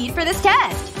answers I need for this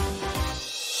test.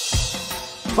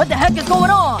 What the heck is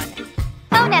going on?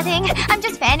 Oh, nothing. I'm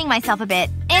just fanning myself a bit.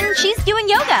 And she's doing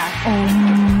yoga.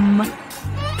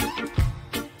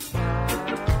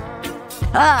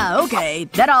 Ah, okay.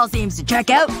 That all seems to check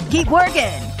out. Keep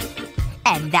working.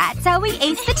 And that's how we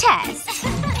ace the test.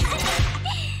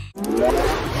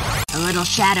 A little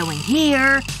shadowing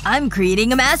here. I'm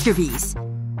creating a masterpiece.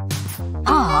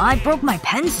 Aw, I broke my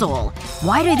pencil.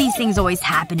 Why do these things always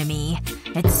happen to me?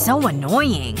 It's so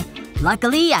annoying.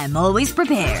 Luckily, I'm always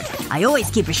prepared. I always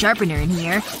keep a sharpener in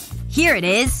here. Here it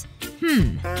is.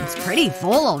 It's pretty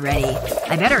full already.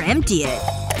 I better empty it.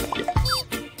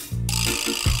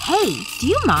 Hey, do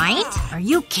you mind? Are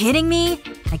you kidding me?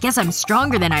 I guess I'm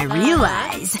stronger than I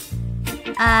realize.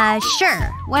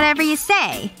 Sure. Whatever you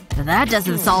say. But that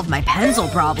doesn't solve my pencil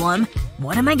problem.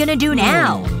 What am I gonna do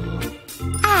now?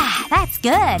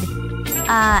 good.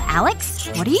 Alex?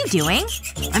 What are you doing?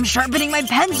 I'm sharpening my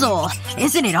pencil.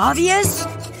 Isn't it obvious?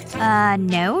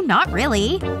 No, not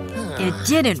really. It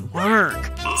didn't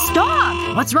work.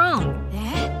 Stop! What's wrong?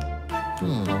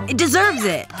 It deserves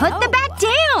it. Put the bat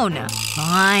down!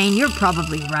 Fine, you're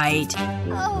probably right.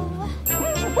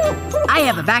 I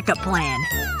have a backup plan.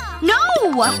 No!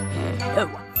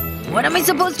 What am I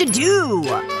supposed to do?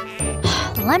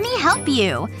 Let me help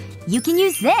you. You can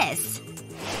use this.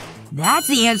 That's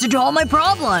the answer to all my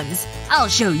problems. I'll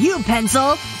show you,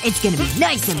 pencil. It's gonna be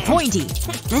nice and pointy.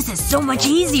 This is so much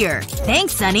easier.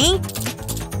 Thanks, Sunny.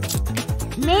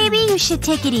 Maybe you should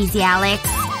take it easy, Alex.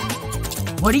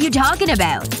 What are you talking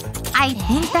about? I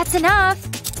think that's enough.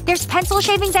 There's pencil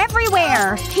shavings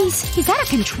everywhere. He's out of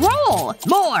control.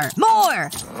 More!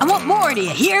 More! I want more, do you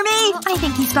hear me? I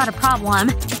think he's got a problem.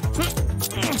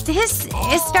 This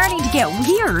is starting to get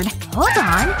weird. Hold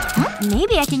on.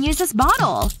 Maybe I can use this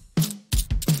bottle.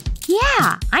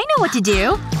 Yeah, I know what to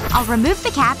do. I'll remove the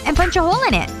cap and punch a hole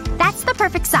in it. That's the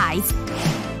perfect size.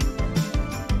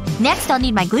 Next I'll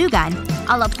need my glue gun.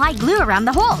 I'll apply glue around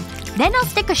the hole. Then I'll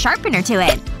stick a sharpener to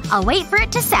it. I'll wait for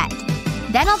it to set.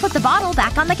 Then I'll put the bottle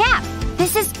back on the cap.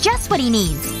 This is just what he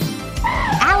needs.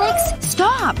 Alex,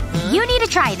 stop! You need to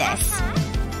try this.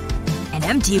 An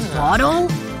empty bottle?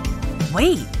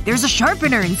 Wait, there's a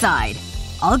sharpener inside.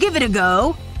 I'll give it a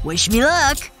go. Wish me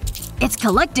luck. It's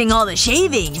collecting all the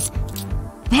shavings.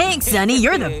 Thanks, Sunny.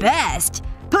 You're the best.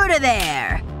 Put it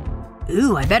there.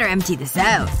 Ooh, I better empty this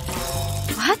out.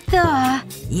 What the…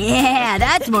 Yeah,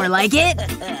 that's more like it.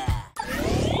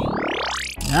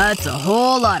 That's a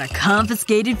whole lot of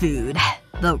confiscated food.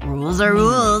 But rules are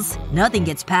rules. Nothing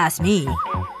gets past me.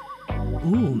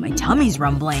 Ooh, my tummy's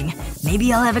rumbling.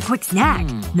 Maybe I'll have a quick snack.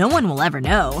 No one will ever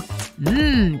know.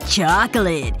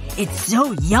 Chocolate. It's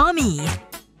so yummy.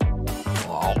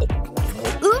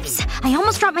 Oops! I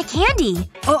almost dropped my candy.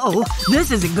 Uh-oh.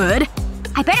 This isn't good.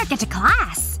 I better get to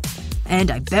class.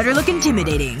 And I better look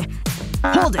intimidating.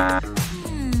 Hold it.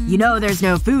 You know there's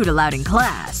no food allowed in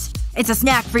class. It's a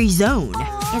snack-free zone.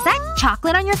 Is that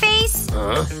chocolate on your face?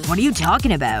 What are you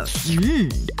talking about?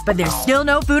 But there's still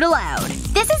no food allowed.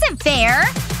 This isn't fair.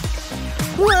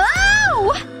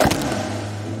 Whoa!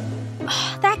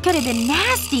 That could have been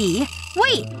nasty.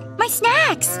 Wait, my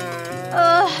snacks!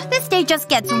 This day just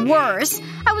gets worse.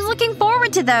 I was looking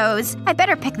forward to those. I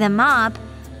better pick them up.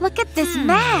 Look at this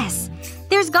mess.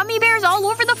 There's gummy bears all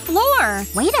over the floor.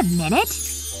 Wait a minute.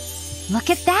 Look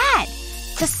at that.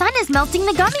 The sun is melting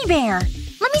the gummy bear.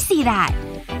 Let me see that.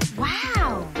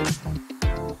 Wow.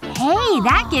 Hey,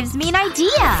 that gives me an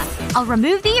idea. I'll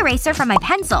remove the eraser from my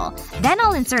pencil. Then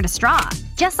I'll insert a straw.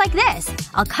 Just like this.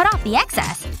 I'll cut off the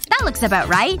excess. That looks about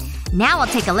right. Now I'll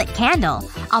take a lit candle.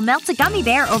 I'll melt a gummy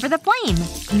bear over the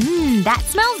flame. That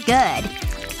smells good.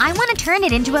 I want to turn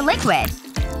it into a liquid.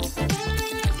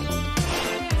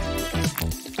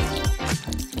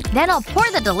 Then I'll pour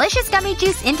the delicious gummy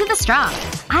juice into the straw.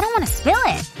 I don't want to spill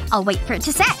it. I'll wait for it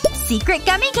to set. Secret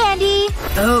gummy candy!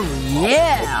 Oh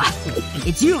yeah!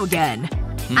 It's you again.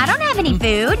 I don't have any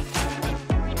food.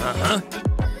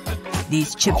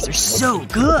 These chips are so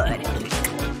good.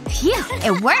 Phew,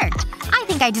 it worked. I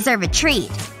think I deserve a treat.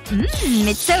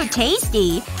 It's so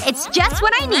tasty. It's just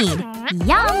what I need.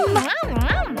 Yum!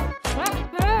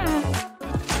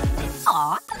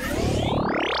 Aw.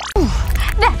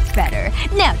 That's better.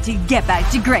 Now to get back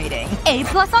to grading. A+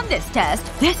 on this test.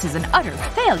 This is an utter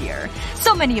failure.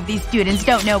 So many of these students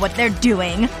don't know what they're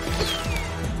doing.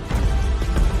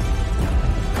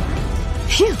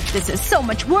 Phew, this is so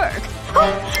much work.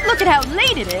 Oh, look at how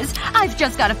late it is. I've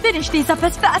just gotta finish these up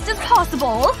as fast as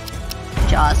possible.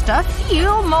 Just a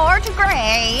few more to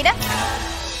grade.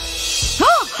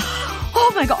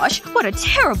 Oh my gosh, what a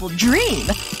terrible dream.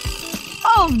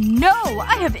 Oh no!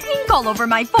 I have ink all over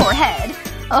my forehead.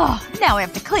 Ugh, now I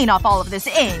have to clean off all of this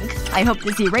ink. I hope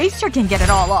this eraser can get it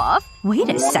all off. Wait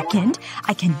a second.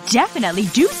 I can definitely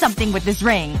do something with this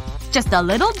ring. Just a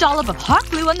little dollop of hot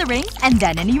glue on the ring, and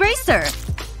then an eraser.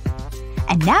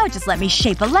 And now just let me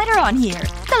shape a letter on here.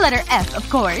 The letter F, of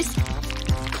course.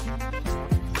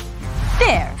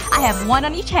 There. I have one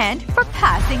on each hand for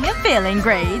passing and failing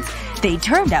grades. They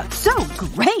turned out so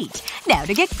great. Now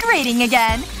to get grading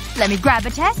again. Let me grab a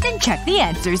test and check the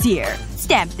answers here.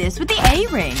 Stamp this with the A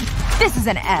ring. This is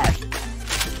an F.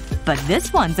 But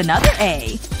this one's another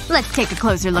A. Let's take a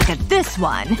closer look at this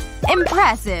one.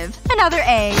 Impressive. Another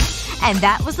A. And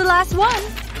that was the last one.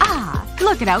 Ah,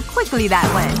 look at how quickly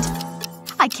that went.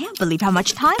 I can't believe how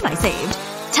much time I saved.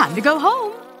 Time to go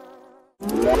home.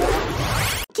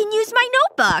 Can use my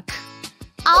notebook.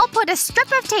 I'll put a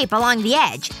strip of tape along the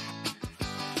edge.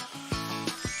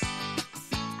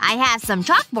 I have some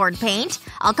chalkboard paint.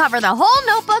 I'll cover the whole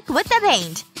notebook with the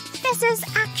paint. This is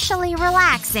actually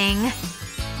relaxing.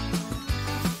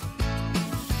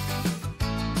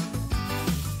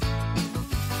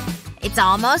 It's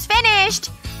almost finished.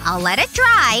 I'll let it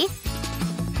dry.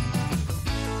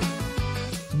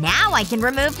 Now I can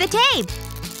remove the tape.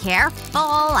 Careful,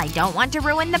 I don't want to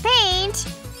ruin the paint.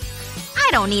 I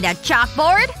don't need a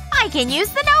chalkboard. I can use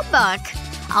the notebook.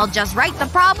 I'll just write the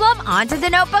problem onto the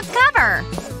notebook cover.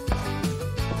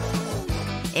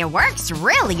 It works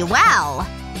really well.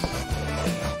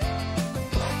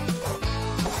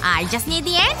 I just need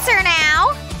the answer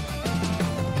now.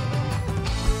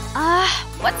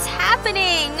 What's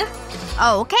happening?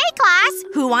 Okay, class.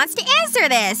 Who wants to answer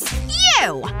this?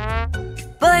 You!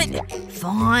 But…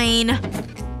 fine.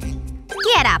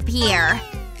 Get up here.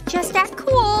 Just act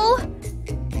cool.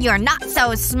 You're not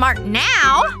so smart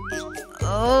now.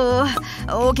 Oh…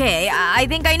 okay, I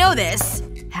think I know this.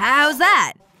 How's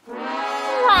that?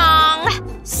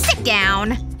 Wrong. Sit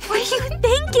down. What are you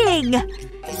thinking?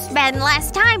 Spend less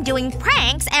time doing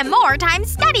pranks and more time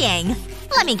studying.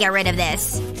 Let me get rid of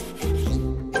this.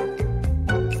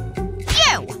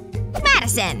 You!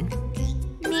 Madison.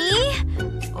 Me?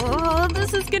 Oh,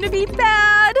 this is gonna be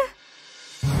bad.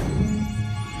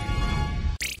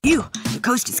 Phew, the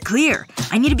coast is clear.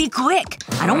 I need to be quick.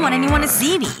 I don't want anyone to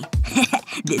see me.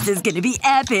 This is gonna be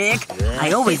epic.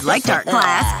 I always liked art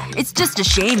class. It's just a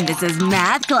shame this is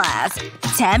math class.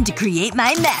 Time to create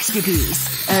my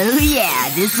masterpiece. Oh yeah,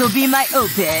 this'll be my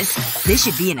opus. This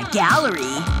should be in a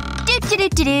gallery.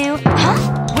 Do-do-do-do-do.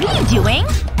 Huh? What are you doing?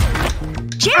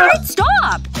 Jared,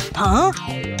 stop! Huh?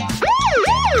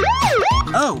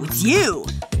 Oh, it's you.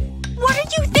 What are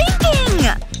you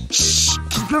thinking? Shh!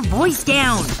 Keep your voice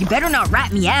down. You better not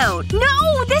rat me out.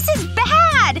 No! This is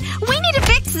bad! We need to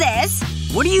fix this!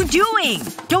 What are you doing?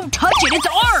 Don't touch it, it's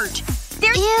art!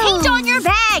 There's paint on your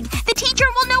bag! The teacher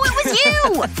will know it was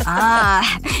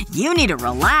you! You need to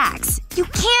relax. You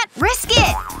can't risk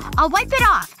it! I'll wipe it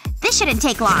off. This shouldn't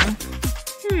take long.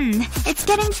 It's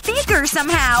getting bigger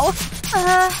somehow.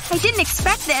 I didn't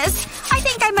expect this. I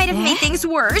think I might have made things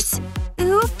worse.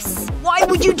 Oops. Why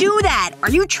would you do that? Are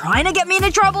you trying to get me into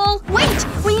trouble? Wait!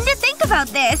 We need to think about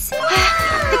this.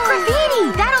 The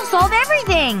graffiti! That'll solve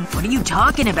everything! What are you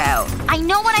talking about? I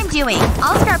know what I'm doing.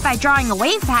 I'll start by drawing a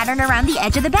wave pattern around the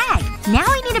edge of the bag. Now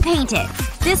I need to paint it.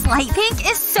 This light pink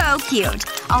is so cute.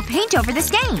 I'll paint over the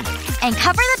stain. And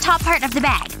cover the top part of the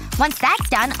bag. Once that's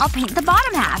done, I'll paint the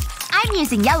bottom half. I'm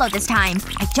using yellow this time.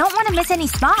 I don't want to miss any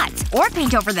spots. Or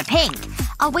paint over the pink.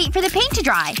 I'll wait for the paint to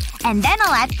dry. And then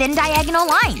I'll add thin diagonal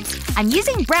lines. I'm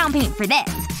using brown paint for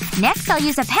this. Next I'll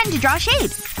use a pen to draw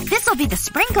shapes. This'll be the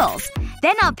sprinkles.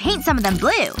 Then I'll paint some of them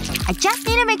blue. I just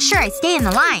need to make sure I stay in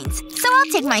the lines. So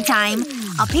I'll take my time.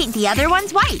 I'll paint the other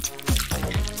ones white.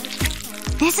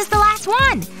 This is the last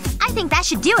one. I think that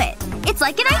should do it. It's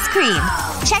like an ice cream.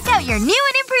 Check out your new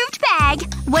and improved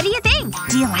bag. What do you think?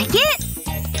 Do you like it?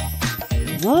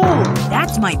 Whoa,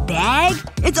 that's my bag?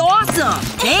 It's awesome!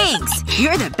 Thanks!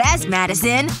 You're the best,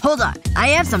 Madison. Hold on. I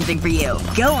have something for you.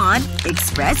 Go on.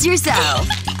 Express yourself.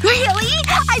 Really?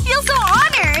 I feel so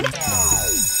honored!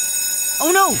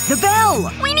 Oh no! The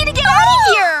bell! We need to get out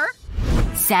of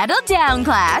here! Settle down,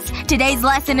 class. Today's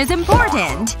lesson is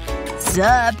important.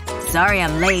 Sup? Sorry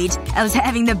I'm late. I was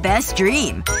having the best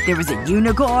dream. There was a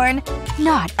unicorn.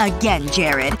 Not again,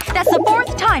 Jared. That's the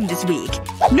 4th time this week.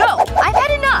 No! I've had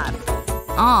enough!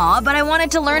 Aw, but I wanted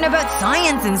to learn about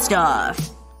science and stuff.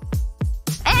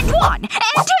 And 1!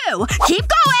 And 2! Keep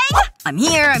going! I'm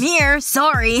here.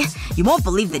 Sorry. You won't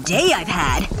believe the day I've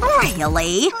had.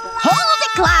 Really? Hold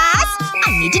it, class!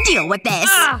 I need to deal with this.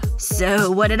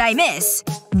 So, what did I miss?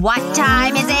 What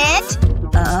time is it?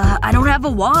 I don't have a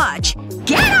watch.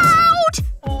 Get out!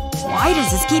 Why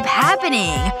does this keep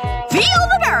happening? Feel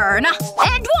the burn!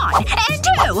 And 1! And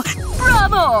 2!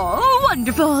 Bravo!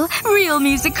 Wonderful! Real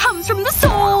music comes from the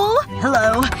soul!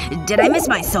 Hello. Did I miss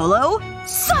my solo?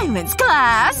 Silence,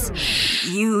 class!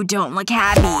 You don't look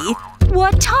happy.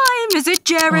 What time is it,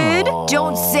 Jared?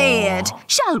 Don't say it.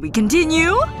 Shall we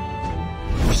continue?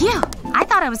 Phew. I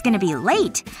thought I was gonna be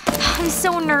late. I'm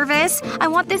so nervous. I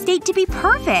want this date to be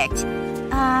perfect.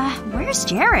 Where's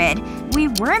Jared? We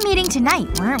were meeting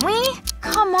tonight, weren't we?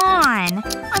 Come on.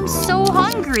 I'm so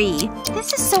hungry.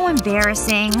 This is so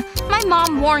embarrassing. My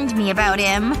mom warned me about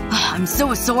him. I'm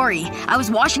so sorry. I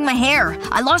was washing my hair.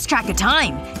 I lost track of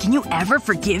time. Can you ever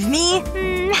forgive me?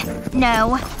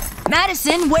 No.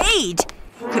 Madison, wait!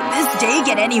 Could this day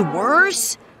get any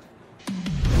worse?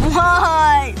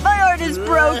 Why? My heart is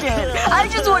broken. I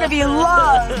just want to be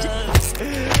loved.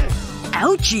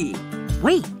 Ouchie.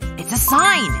 Wait. It's a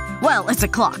sign. Well, it's a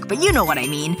clock, but you know what I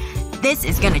mean. This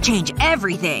is gonna change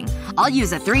everything. I'll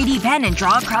use a 3D pen and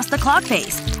draw across the clock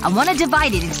face. I want to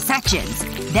divide it into sections.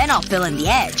 Then I'll fill in the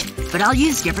edge. But I'll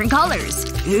use different colors.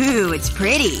 Ooh, it's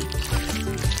pretty.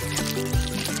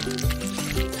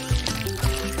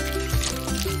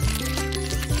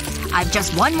 I've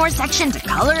just one more section to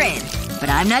color in. But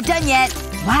I'm not done yet.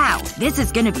 Wow, this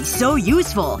is gonna be so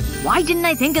useful. Why didn't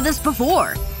I think of this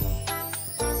before?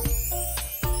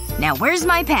 Now where's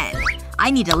my pen?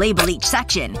 I need to label each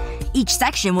section. Each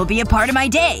section will be a part of my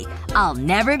day. I'll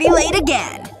never be late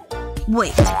again.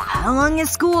 Wait, how long is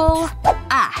school?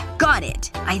 Ah, got it.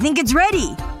 I think it's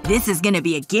ready. This is gonna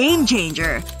be a game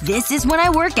changer. This is when I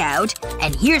work out.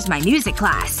 And here's my music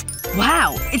class.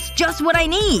 Wow, it's just what I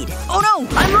need. Oh no,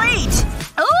 I'm late!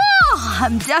 Oh,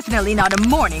 I'm definitely not a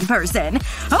morning person.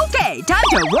 Okay, time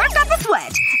to work up a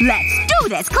sweat. Let's do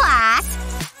this, class!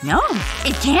 No,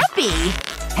 it can't be.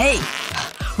 Hey,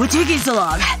 what's taking so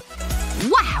long?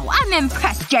 Wow, I'm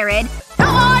impressed, Jared. Go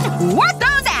on, work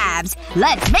those abs!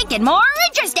 Let's make it more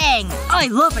interesting! I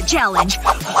love a challenge.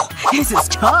 This is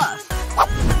tough.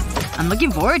 I'm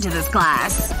looking forward to this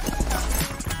class.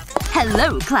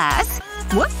 Hello, class.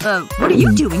 What are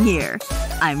you doing here?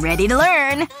 I'm ready to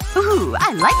learn. Ooh,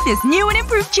 I like this new and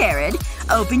improved Jared.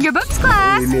 Open your books,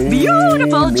 class.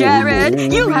 Beautiful, Jared.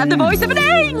 You have the voice of an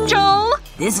angel.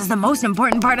 This is the most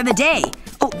important part of the day.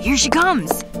 Oh, here she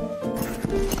comes.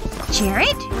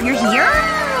 Jared? You're here?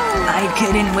 I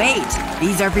couldn't wait.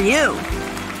 These are for you.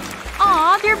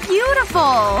 Aw, they're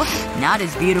beautiful. Not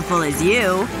as beautiful as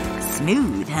you.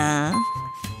 Smooth, huh?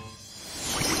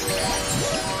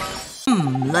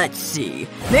 Let's see.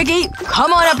 Mickey,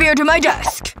 come on up here to my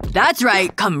desk. That's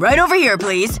right. Come right over here,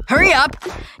 please. Hurry up.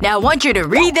 Now I want you to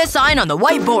read this sign on the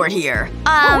whiteboard here.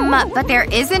 But there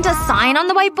isn't a sign on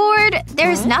the whiteboard.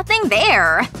 There's nothing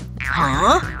there.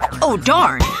 Huh? Oh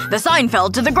darn. The sign fell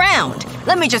to the ground.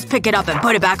 Let me just pick it up and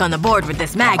put it back on the board with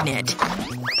this magnet.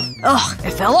 Ugh,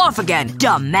 it fell off again.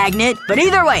 Dumb magnet. But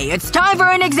either way, it's time for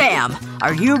an exam.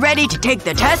 Are you ready to take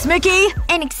the test, Mickey?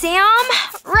 An exam?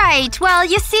 Right. Well,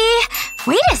 you see…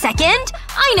 Wait a second.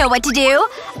 I know what to do.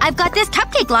 I've got this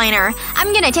cupcake liner.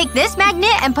 I'm gonna take this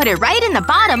magnet and put it right in the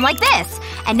bottom like this.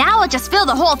 And now I'll just fill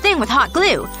the whole thing with hot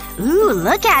glue. Ooh,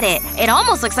 look at it. It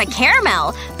almost looks like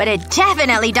caramel. But it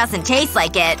definitely doesn't taste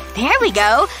like it. There we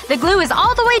go. The glue is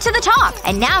all the way to the top.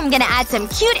 And now I'm gonna add some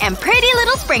cute and pretty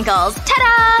little sprinkles.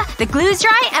 Ta-da! The glue's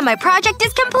dry and my project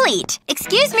is complete.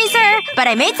 Excuse me, sir, but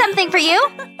I made something for you.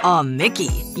 Mickey.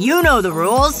 You know the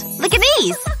rules. Look at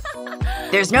these.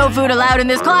 There's no food allowed in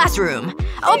this classroom.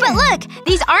 Oh, but look!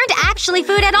 These aren't actually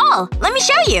food at all. Let me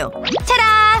show you.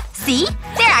 Ta-da! See?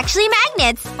 They're actually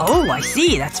magnets. Oh, I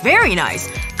see. That's very nice.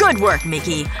 Good work,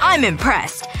 Mickey. I'm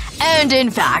impressed. And in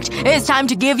fact, it's time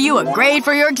to give you a grade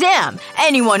for your exam.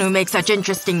 Anyone who makes such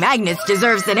interesting magnets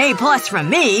deserves an A+ from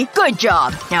me. Good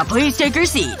job. Now please take your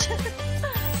seat.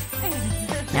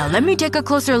 Now let me take a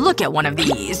closer look at one of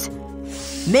these.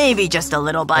 Maybe just a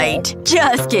little bite.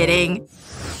 Just kidding.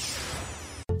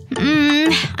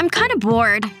 I'm kinda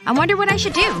bored. I wonder what I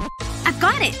should do. I've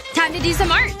got it! Time to do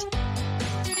some art!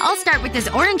 I'll start with this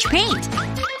orange paint.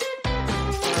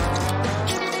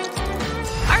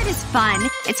 Art is fun.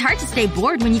 It's hard to stay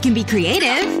bored when you can be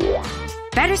creative.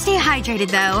 Better stay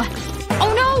hydrated, though.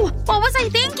 Oh no! What was I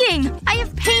thinking? I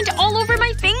have paint all over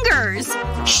my fingers!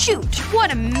 Shoot!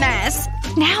 What a mess!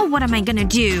 Now what am I gonna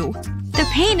do? The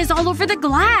paint is all over the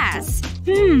glass.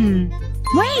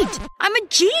 Wait! I'm a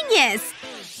genius!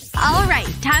 Alright,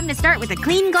 time to start with a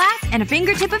clean glass and a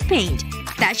fingertip of paint.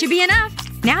 That should be enough.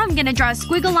 Now I'm gonna draw a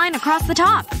squiggle line across the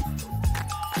top.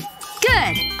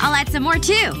 Good! I'll add some more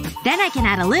too. Then I can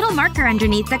add a little marker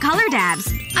underneath the color dabs.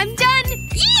 I'm done!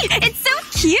 Eee! It's so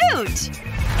cute!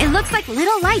 It looks like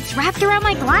little lights wrapped around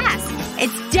my glass.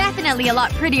 It's definitely a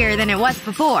lot prettier than it was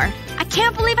before. I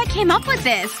can't believe I came up with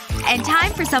this. And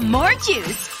time for some more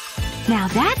juice. Now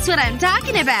that's what I'm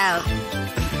talking about.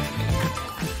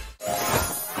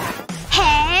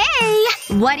 Hey!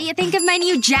 What do you think of my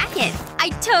new jacket? I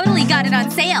totally got it on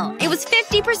sale. It was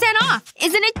 50% off.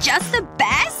 Isn't it just the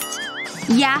best?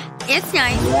 Yeah, it's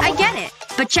nice. I get it.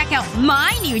 But check out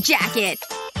my new jacket.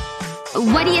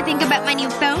 What do you think about my new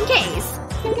phone case?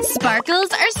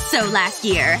 Sparkles are so last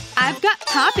year. I've got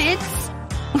poppets.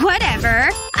 Whatever.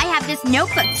 I have this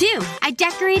notebook, too. I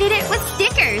decorated it with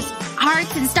stickers.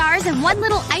 Hearts and stars and one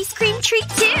little ice cream treat,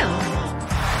 too.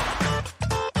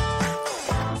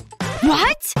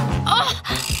 What? Ugh!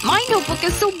 My notebook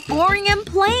is so boring and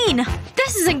plain.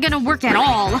 This isn't gonna work at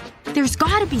all. There's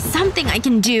gotta be something I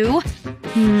can do.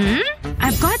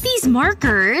 I've got these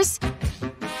markers.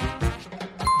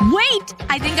 Wait!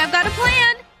 I think I've got a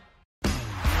plan!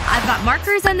 I've got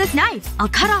markers and this knife. I'll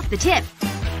cut off the tip.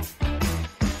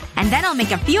 And then I'll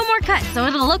make a few more cuts so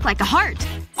it'll look like a heart.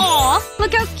 Aw,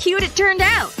 look how cute it turned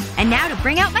out. And now to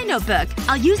bring out my notebook.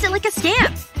 I'll use it like a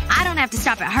stamp. I don't have to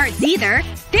stop at hearts either.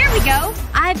 There we go!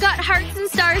 I've got hearts and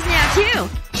stars now too.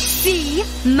 See?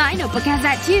 My notebook has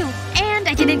that too. And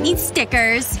I didn't need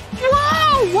stickers.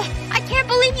 Whoa! I can't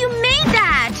believe you made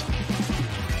that!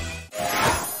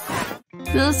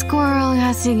 The squirrel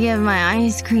has to give my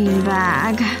ice cream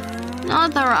back.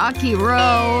 Not the rocky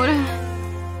road.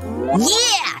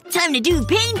 Yeah! Time to do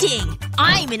painting!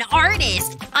 I'm an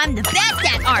artist! I'm the best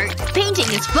at art! Painting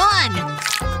is fun!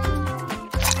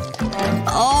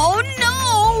 Oh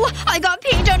no! I got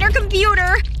paint on your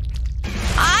computer!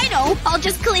 I know! I'll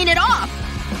just clean it off!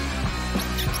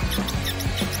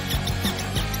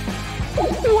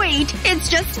 Wait! It's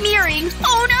just smearing!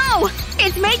 Oh no!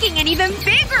 It's making an even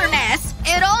bigger mess!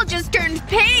 It all just turned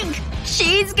pink!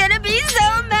 She's gonna be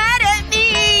so mad at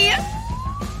me!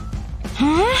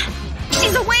 Huh?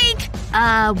 She's awake!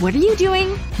 What are you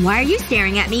doing? Why are you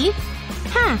staring at me?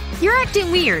 Huh. You're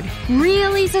acting weird.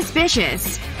 Really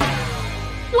suspicious.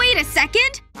 Wait a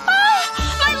second!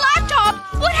 Oh! My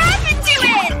laptop! What happened to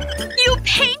it? You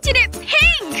painted it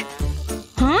pink!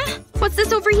 Huh? What's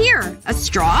this over here? A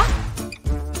straw?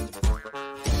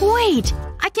 Wait!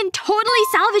 I can totally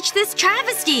salvage this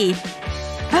travesty!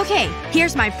 Okay,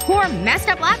 here's my poor messed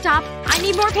up laptop. I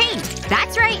need more paint.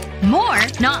 That's right. More,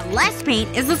 not less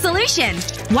paint is the solution.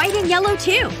 White and yellow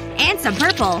too. And some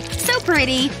purple. So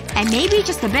pretty. And maybe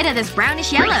just a bit of this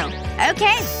brownish yellow.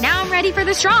 Okay, now I'm ready for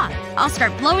the straw. I'll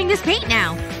start blowing this paint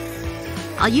now.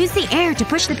 I'll use the air to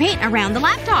push the paint around the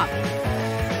laptop.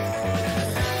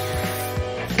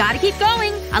 Gotta keep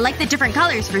going. I like the different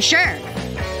colors for sure.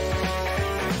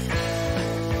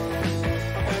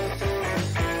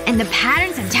 And the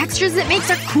patterns and textures it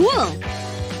makes are cool.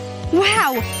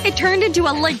 Wow! It turned into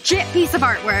a legit piece of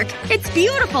artwork. It's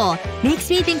beautiful. Makes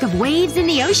me think of waves in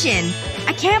the ocean.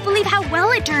 I can't believe how well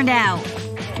it turned out.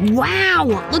 Wow!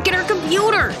 Look at her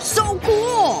computer! So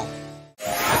cool!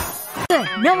 Good.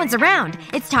 No one's around.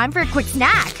 It's time for a quick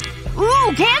snack.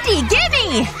 Ooh, candy!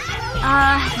 Gimme!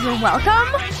 You're welcome?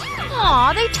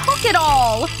 Aw, they took it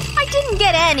all. I didn't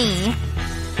get any.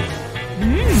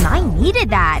 I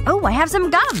needed that. Oh, I have some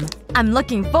gum. I'm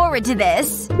looking forward to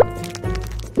this.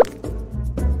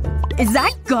 Is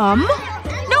that gum?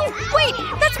 No, wait!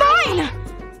 That's mine!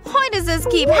 Why does this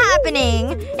keep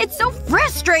happening? It's so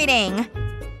frustrating!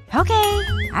 Okay.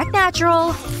 Act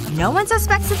natural. No one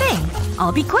suspects a thing.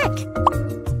 I'll be quick.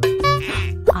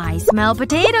 I smell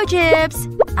potato chips.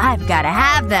 I've gotta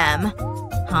have them.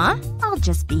 Huh? I'll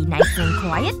just be nice and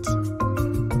quiet.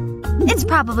 It's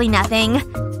probably nothing.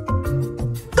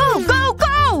 Go! Go!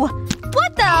 Go!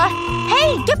 What the?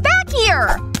 Hey! Get back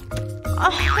here!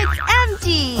 It's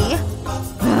empty.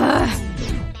 Ugh.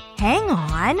 Hang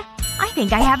on. I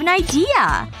think I have an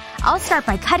idea. I'll start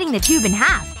by cutting the tube in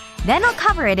half. Then I'll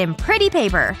cover it in pretty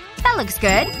paper. That looks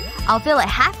good. I'll fill it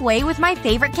halfway with my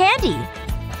favorite candy.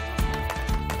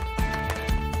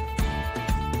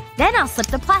 Then I'll slip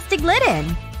the plastic lid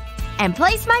in. And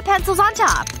place my pencils on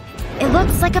top. It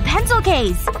looks like a pencil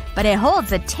case. But it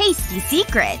holds a tasty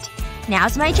secret.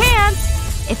 Now's my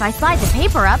chance. If I slide the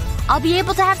paper up, I'll be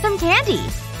able to have some candy.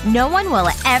 No one will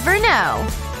ever know.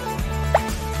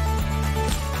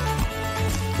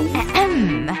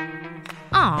 Ahem.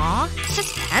 Aw, it's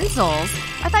just pencils.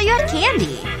 I thought you had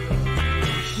candy.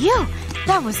 Phew,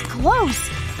 that was close.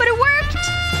 But it worked!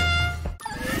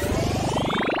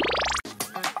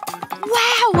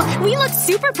 Wow! We look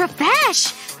super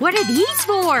profesh! What are these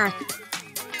for?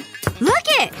 Look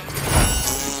it!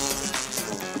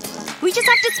 We just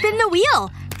have to spin the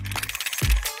wheel.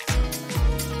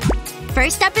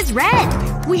 First up is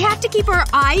red. We have to keep our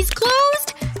eyes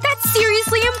closed? That's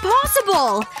seriously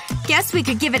impossible! Guess we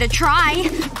could give it a try.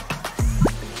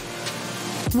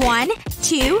 1,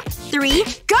 2, 3,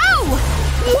 go!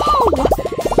 Whoa!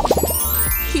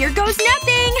 Here goes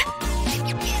nothing!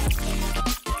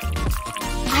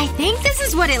 I think this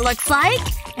is what it looks like.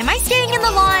 Am I staying in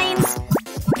the lines?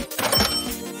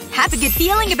 Have a good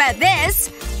feeling about this.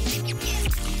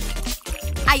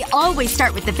 I always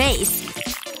start with the base.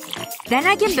 Then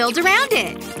I can build around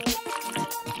it.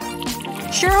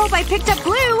 Sure hope I picked up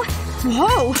glue.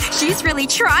 Whoa, she's really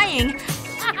trying.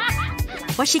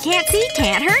 What she can't see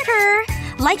can't hurt her.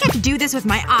 Like I could do this with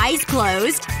my eyes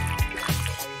closed.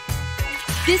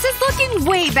 This is looking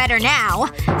way better now.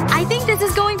 I think this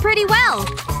is going pretty well.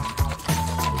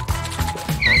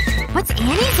 What's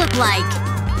Annie's look like?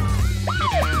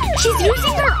 She's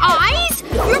using her eyes?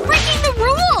 You're breaking the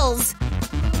rules!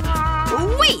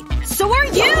 Wait, so are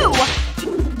you!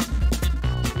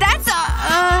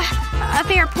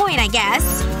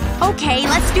 Okay,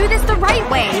 let's do this the right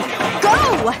way.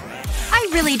 Go! I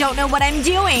really don't know what I'm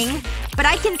doing. But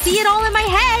I can see it all in my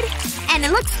head. And it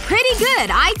looks pretty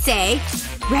good, I'd say.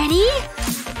 Ready?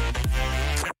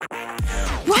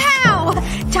 Wow!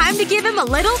 Time to give him a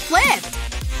little flip.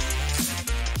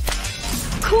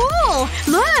 Cool!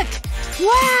 Look!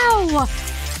 Wow!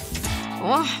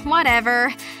 Oh,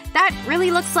 whatever. That really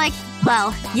looks like,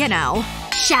 well, you know.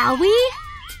 Shall we?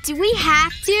 Do we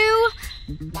have to?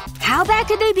 How bad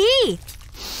could they be?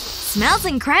 Smells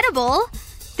incredible.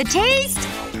 The taste?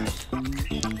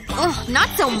 Ugh, not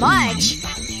so much.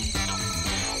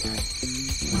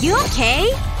 You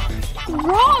okay?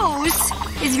 Gross!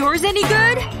 Is yours any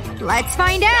good? Let's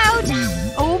find out.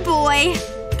 Oh boy.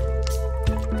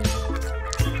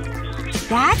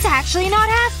 That's actually not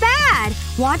half bad.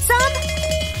 Want some?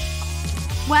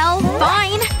 Well,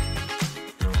 fine.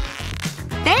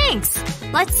 Thanks.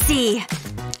 Let's see.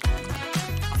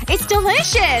 It's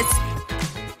delicious!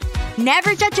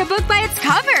 Never judge a book by its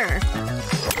cover!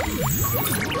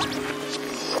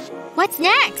 What's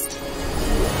next?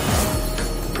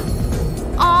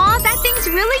 Aw, that thing's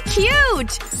really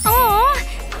cute! Aw!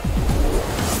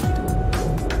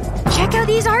 Check out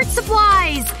these art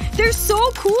supplies! They're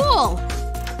so cool!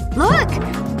 Look!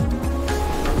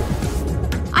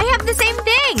 I have the same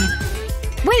thing!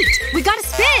 Wait! We gotta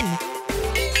spin!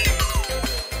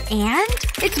 And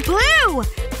it's blue!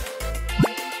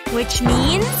 Which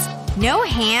means no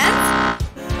hands?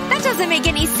 That doesn't make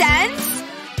any sense.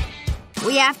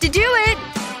 We have to do it.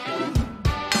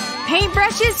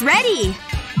 Paintbrushes ready.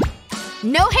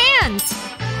 No hands.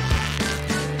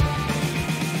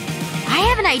 I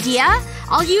have an idea.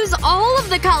 I'll use all of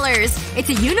the colors. It's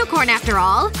a unicorn after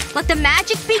all. Let the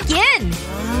magic begin.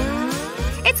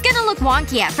 It's gonna look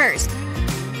wonky at first.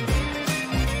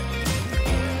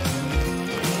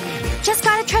 Just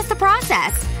gotta trust the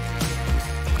process.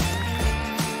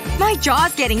 My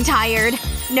jaw's getting tired.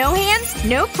 No hands?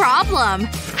 No problem.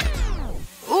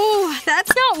 Ooh,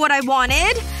 that's not what I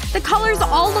wanted. The colors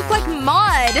all look like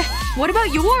mud. What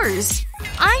about yours?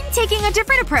 I'm taking a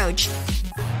different approach.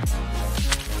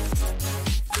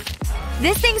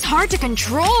 This thing's hard to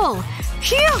control.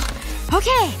 Phew!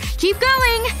 Okay, keep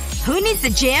going. Who needs the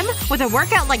gym with a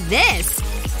workout like this?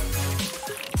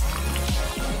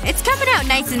 It's coming out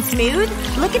nice and smooth.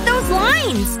 Look at those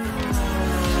lines!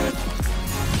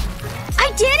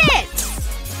 I did it!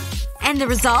 And the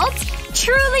result?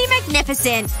 Truly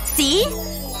magnificent. See?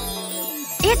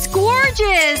 It's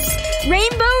gorgeous!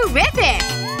 Rainbow-rific!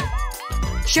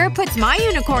 Sure puts my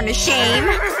unicorn to shame.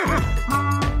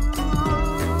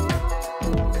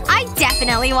 I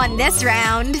definitely won this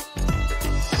round.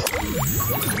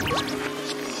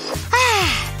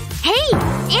 Hey!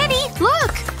 Annie,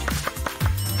 look!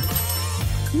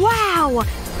 Wow!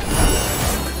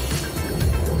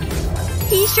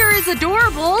 He sure is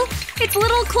adorable. It's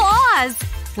little claws.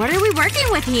 What are we working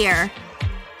with here?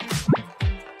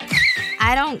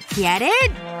 I don't get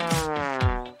it.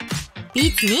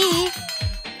 Beats me.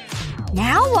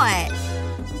 Now what?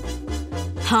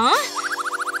 Huh?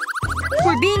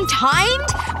 We're being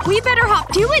timed? We better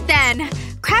hop to it then.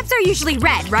 Crafts are usually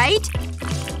red, right?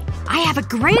 I have a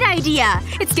great idea.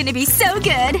 It's gonna be so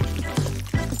good.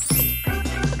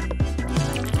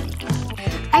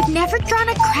 I've never drawn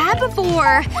a crab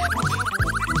before.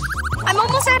 I'm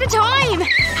almost out of time.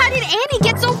 How did Annie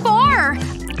get so far?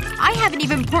 I haven't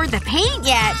even poured the paint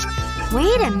yet.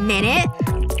 Wait a minute.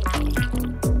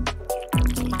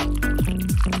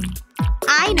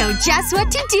 I know just what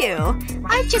to do.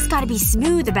 I've just gotta be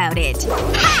smooth about it.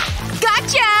 Ha!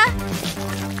 Gotcha!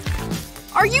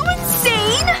 Are you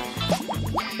insane?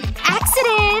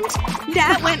 Accident!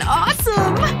 That went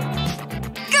awesome!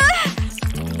 Gah!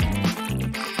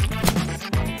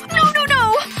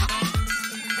 No!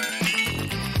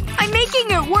 I'm making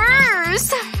it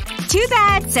worse! Too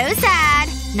bad. So sad.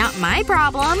 Not my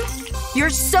problem.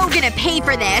 You're so gonna pay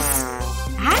for this.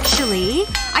 Actually,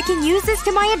 I can use this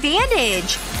to my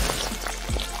advantage.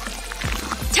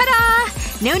 Ta-da!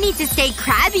 No need to stay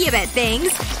crabby about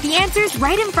things. The answer's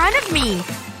right in front of me.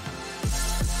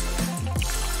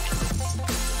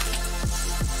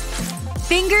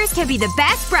 Fingers can be the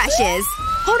best brushes.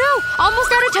 Oh no!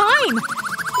 Almost out of time!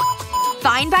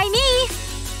 Fine by me.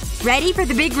 Ready for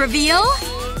the big reveal?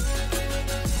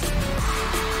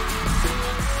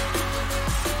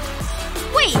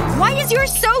 Wait, why is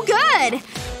yours so good?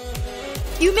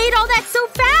 You made all that so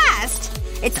fast!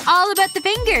 It's all about the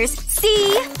fingers,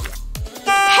 see?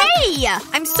 Hey!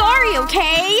 I'm sorry,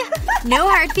 okay? No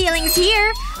hard feelings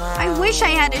here. I wish I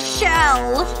had a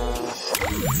shell.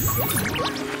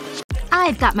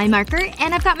 I've got my marker,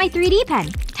 and I've got my 3D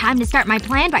pen. Time to start my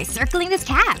plan by circling this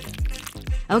cap.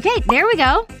 Okay, there we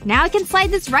go. Now I can slide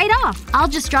this right off. I'll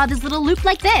just draw this little loop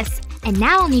like this. And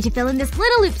now I'll need to fill in this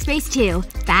little loop space too.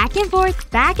 Back and forth,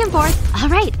 back and forth.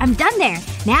 Alright, I'm done there.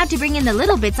 Now to bring in the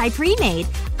little bits I pre-made.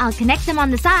 I'll connect them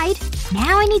on the side.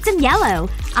 Now I need some yellow.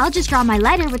 I'll just draw my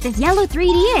letter with this yellow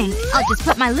 3D ink. I'll just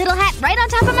put my little hat right on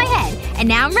top of my head. And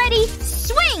now I'm ready.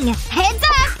 Swing! Heads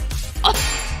up! Oh.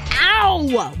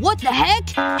 Ow! What the heck?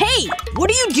 Hey! What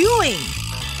are you doing?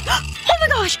 Oh my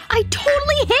gosh! I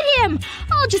totally hit him!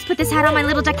 I'll just put this hat on my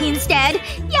little ducky instead.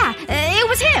 Yeah, it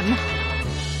was him.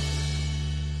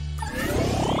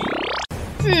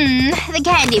 The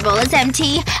candy bowl is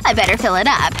empty. I better fill it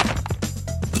up.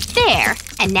 There.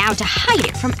 And now to hide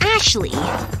it from Ashley.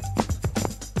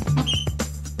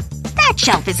 That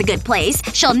shelf is a good place.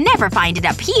 She'll never find it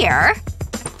up here.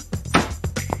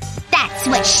 That's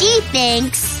what she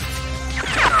thinks.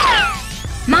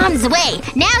 Mom's away.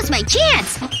 Now's my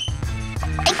chance.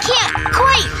 I can't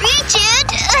quite reach it.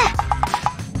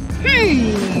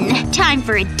 Time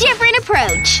for a different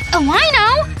approach. Oh, I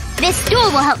know! This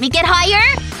stool will help me get higher.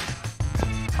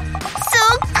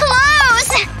 So close!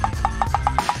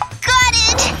 Got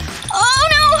it! Oh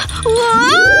no!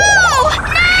 Whoa!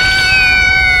 No!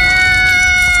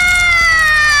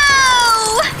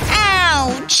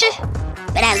 Ouch!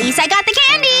 But at least I got the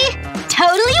candy!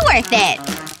 Totally worth it!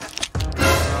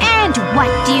 And what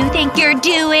do you think you're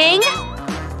doing?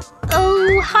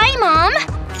 Oh, hi, Mom.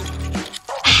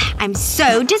 I'm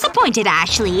so disappointed,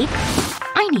 Ashley.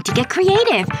 I need to get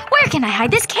creative. Where can I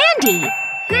hide this candy?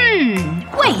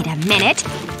 Wait a minute.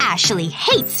 Ashley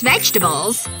hates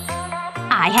vegetables.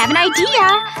 I have an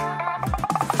idea.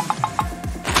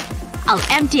 I'll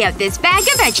empty out this bag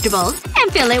of vegetables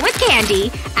and fill it with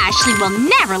candy. Ashley will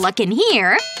never look in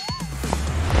here.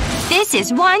 This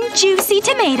is one juicy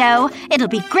tomato. It'll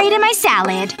be great in my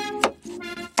salad.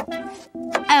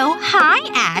 Oh, hi,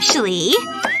 Ashley.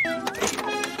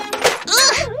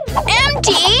 Ugh!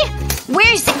 Empty!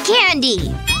 Where's the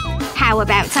candy? How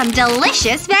about some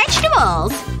delicious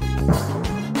vegetables?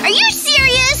 Are you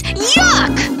serious?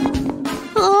 Yuck!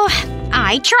 Oh,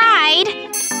 I tried.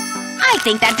 I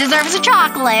think that deserves a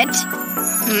chocolate.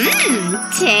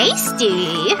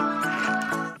 Tasty.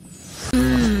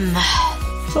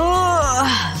 Oh,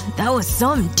 that was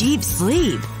some deep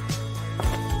sleep.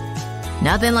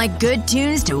 Nothing like good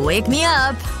tunes to wake me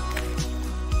up.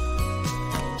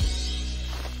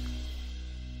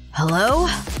 Hello?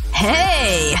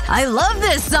 Hey! I love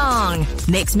this song!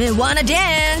 Makes me wanna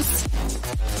dance!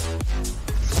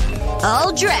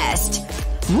 All dressed.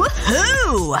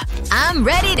 Woohoo! I'm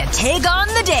ready to take on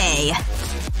the day.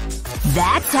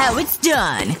 That's how it's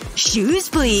done. Shoes,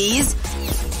 please.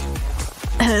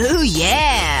 Oh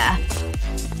yeah!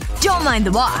 Don't mind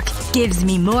the walk. Gives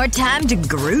me more time to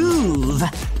groove.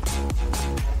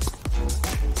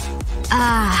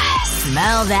 Ah,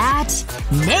 smell that?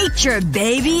 Nature,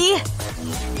 baby!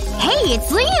 Hey,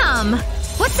 it's Liam!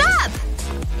 What's up?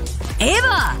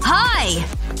 Ava, hi!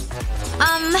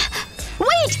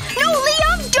 Wait! No,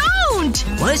 Liam, don't!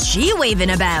 What's she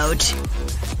waving about?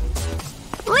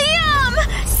 Liam!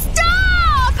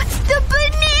 Stop! The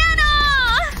banana!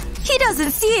 He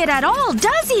doesn't see it at all,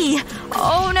 does he?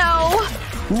 Oh no.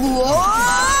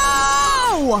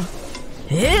 Whoa!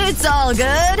 It's all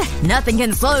good. Nothing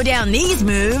can slow down these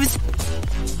moves.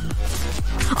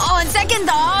 On second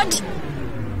thought…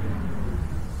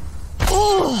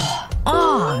 Oh,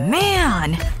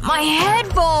 man. My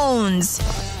headphones.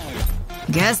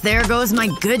 Guess there goes my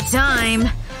good time.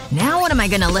 Now what am I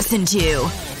gonna listen to?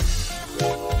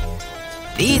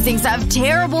 These things have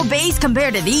terrible bass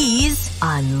compared to these.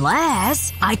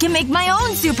 Unless I can make my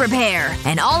own super pair.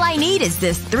 And all I need is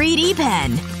this 3D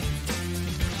pen.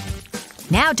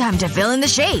 Now time to fill in the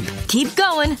shape. Keep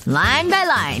going, line by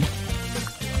line.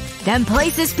 Then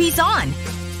place this piece on.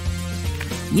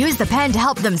 Use the pen to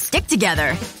help them stick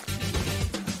together.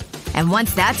 And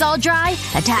once that's all dry,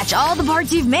 attach all the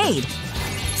parts you've made.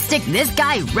 Stick this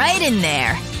guy right in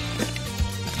there.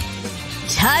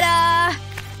 Ta-da!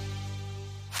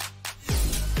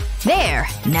 There.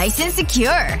 Nice and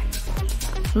secure.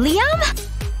 Liam?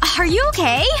 Are you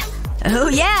okay? Oh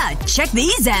yeah. Check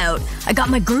these out. I got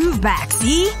my groove back,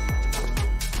 see?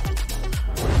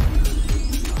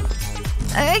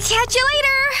 Catch you later!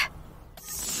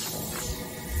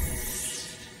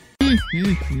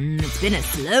 It's been a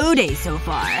slow day so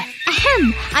far.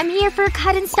 Ahem. I'm here for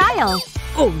cut and style.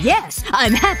 Oh yes.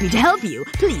 I'm happy to help you.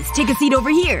 Please take a seat over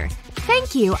here.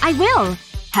 Thank you. I will.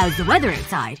 How's the weather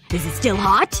outside? Is it still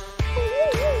hot?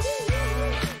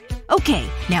 Okay.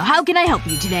 Now how can I help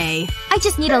you today? I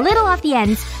just need a little off the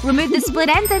ends. Remove the split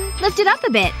ends and lift it up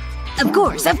a bit. Of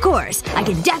course, of course. I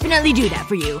can definitely do that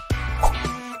for you.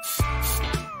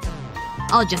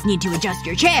 I'll just need to adjust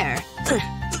your chair.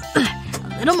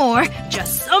 A little more.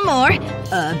 Just some more.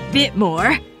 A bit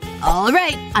more.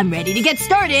 Alright, I'm ready to get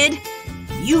started.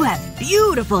 You have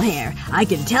beautiful hair. I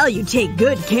can tell you take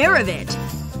good care of it.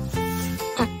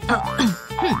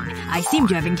 I seem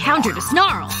to have encountered a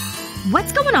snarl.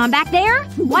 What's going on back there?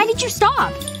 Why did you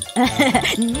stop?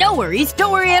 No worries.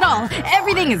 Don't worry at all.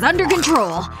 Everything is under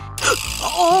control.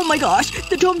 Oh my gosh.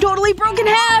 The dome totally broke in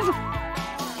half!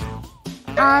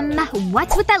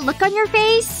 What's with that look on your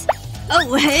face?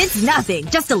 Oh, it's nothing.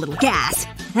 Just a little gas.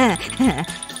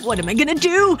 What am I gonna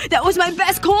do? That was my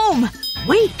best comb!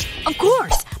 Wait! Of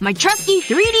course! My trusty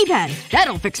 3D pen!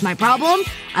 That'll fix my problem!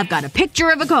 I've got a picture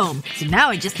of a comb, so now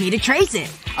I just need to trace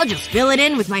it. I'll just fill it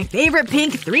in with my favorite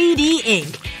pink 3D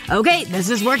ink. Okay, this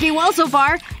is working well so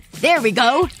far. There we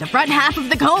go! The front half of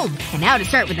the comb. And now to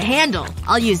start with the handle.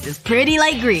 I'll use this pretty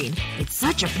light green. It's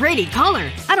such a pretty color.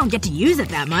 I don't get to use it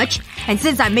that much. And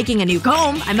since I'm making a new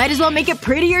comb, I might as well make it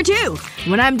prettier too.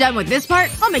 When I'm done with this part,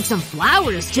 I'll make some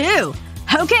flowers too.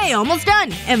 Okay, almost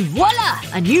done. And voila!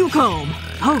 A new comb.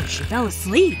 Oh, she fell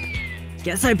asleep.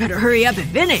 Guess I better hurry up and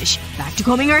finish. Back to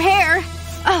combing her hair.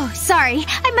 Oh, sorry.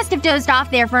 I must have dozed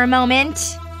off there for a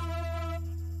moment.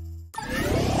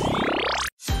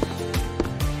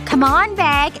 Come on,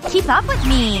 bag. Keep up with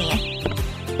me.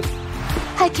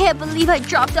 I can't believe I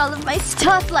dropped all of my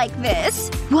stuff like this.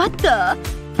 What the?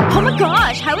 Oh my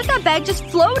gosh, how is that bag just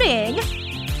floating?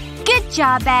 Good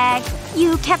job, bag.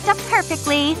 You kept up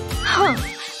perfectly.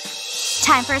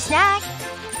 Time for a snack.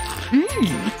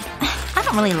 I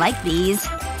don't really like these.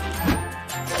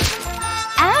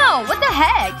 Ow! What the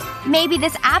heck? Maybe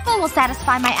this apple will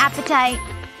satisfy my appetite.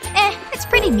 It's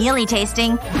pretty mealy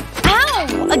tasting.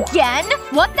 Ow! Again?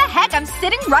 What the heck? I'm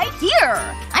sitting right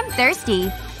here! I'm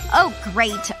thirsty. Oh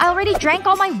great. I already drank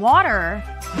all my water.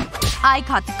 I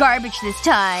caught the garbage this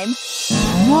time.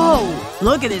 Whoa!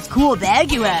 Look at this cool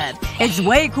bag you have. It's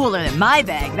way cooler than my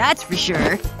bag, that's for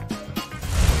sure.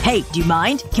 Hey, do you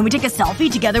mind? Can we take a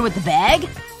selfie together with the bag?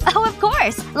 Oh, of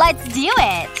course. Let's do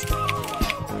it.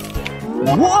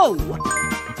 Whoa!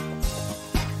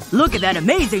 Look at that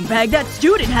amazing bag that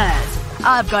student has.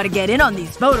 I've gotta get in on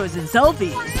these photos and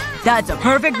selfies. That's a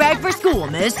perfect bag for school,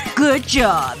 miss. Good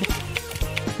job.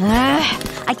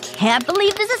 I can't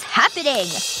believe this is happening.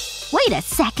 Wait a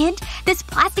second. This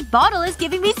plastic bottle is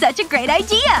giving me such a great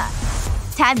idea.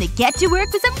 Time to get to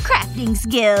work with some crafting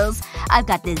skills. I've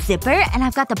got the zipper, and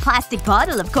I've got the plastic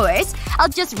bottle, of course. I'll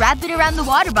just wrap it around the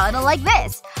water bottle like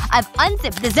this. I've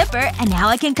unzipped the zipper, and now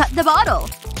I can cut the bottle.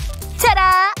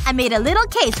 Ta-da! I made a little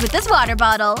case with this water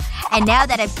bottle. And now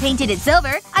that I've painted it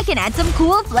silver, I can add some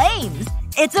cool flames.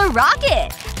 It's a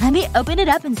rocket! Let me open it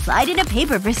up and slide in a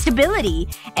paper for stability.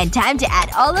 And time to add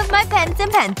all of my pens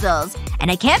and pencils. And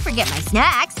I can't forget my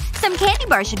snacks. Some candy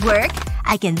bars should work.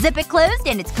 I can zip it closed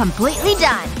and it's completely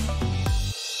done.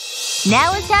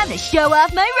 Now it's time to show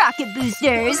off my rocket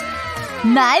boosters.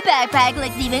 My backpack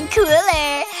looks even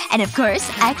cooler. And of course,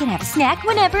 I can have a snack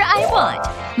whenever I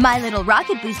want. My little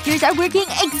rocket boosters are working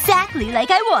exactly like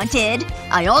I wanted.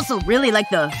 I also really like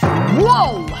the…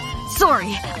 Whoa!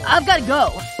 Sorry. I've gotta go.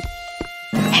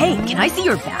 Hey, can I see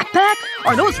your backpack?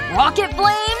 Are those rocket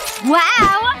flames?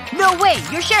 Wow! No way!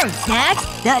 You're sharing snacks?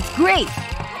 That's great!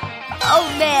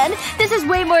 Oh man, this is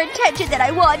way more attention than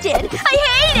I wanted. I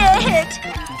hate it!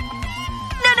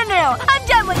 No. I'm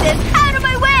done with this. Out of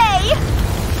my way!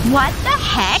 What the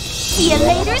heck? See you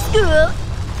later, school.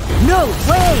 No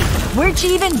way! Where'd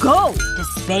she even go? To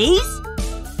space?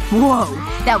 Whoa.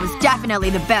 That was definitely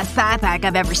the best backpack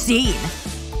I've ever seen.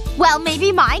 Well,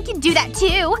 maybe mine can do that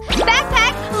too.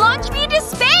 Backpack, launch me into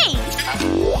space!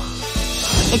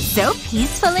 It's so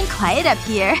peaceful and quiet up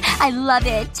here. I love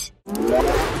it.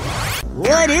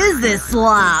 What is this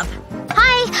slop?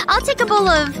 Hi, I'll take a bowl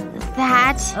of…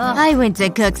 that. I went to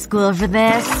cook school for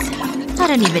this. I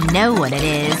don't even know what it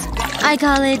is. I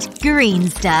call it green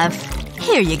stuff.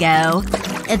 Here you go.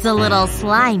 It's a little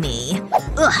slimy.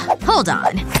 Ugh, hold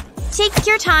on. Take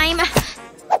your time.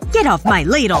 Get off my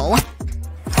ladle.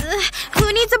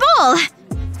 Who needs a bowl?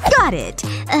 Got it.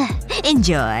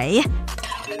 Enjoy.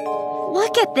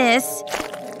 Look at this.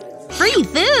 Free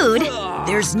food?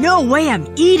 There's no way I'm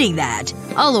eating that.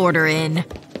 I'll order in.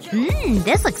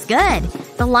 This looks good.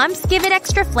 The lumps give it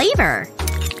extra flavor.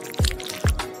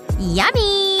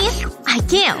 Yummy! I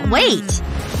can't wait.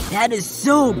 That is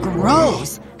so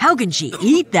gross. How can she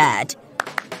eat that?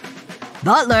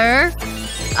 Butler?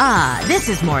 Ah, this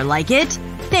is more like it.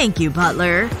 Thank you,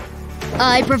 Butler.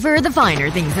 I prefer the finer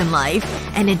things in life.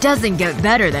 And it doesn't get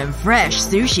better than fresh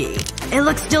sushi. It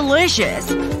looks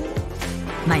delicious.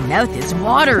 My mouth is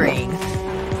watering.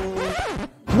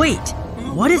 Wait.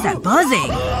 What is that buzzing?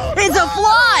 It's a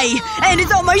fly! And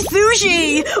it's on my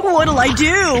sushi! What'll I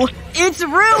do? It's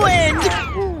ruined!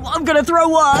 I'm gonna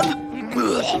throw up.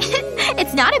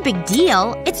 It's not a big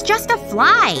deal. It's just a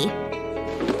fly.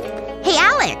 Hey,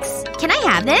 Alex. Can I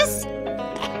have this?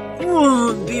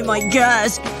 Be my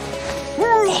guest.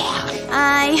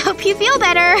 I hope you feel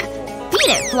better. Eat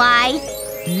it, fly.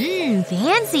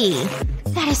 Fancy.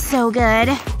 That is so good.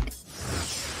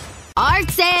 Art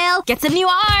sale! Get some new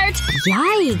art!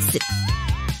 Yikes.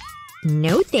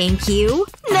 No thank you.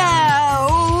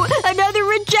 No! Another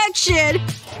rejection!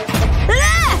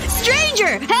 Ah!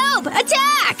 Stranger! Help!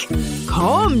 Attack!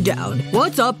 Calm down.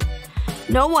 What's up?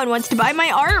 No one wants to buy my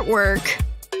artwork.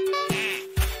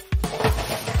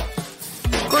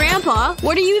 Grandpa,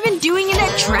 what are you even doing in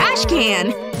that trash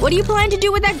can? What do you plan to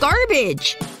do with that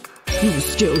garbage? You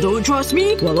still don't trust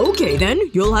me? Well, okay then.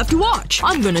 You'll have to watch.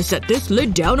 I'm gonna set this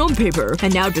lid down on paper.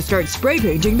 And now to start spray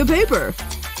painting the paper.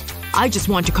 I just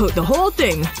want to coat the whole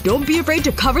thing. Don't be afraid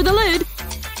to cover the lid.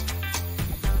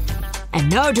 And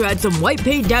now to add some white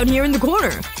paint down here in the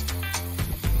corner.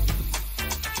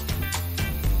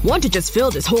 Want to just fill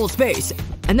this whole space.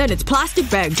 And then it's plastic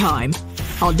bag time.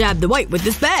 I'll dab the white with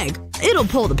this bag. It'll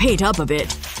pull the paint up a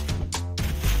bit.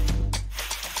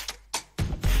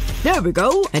 There we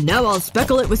go. And now I'll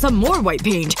speckle it with some more white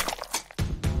paint.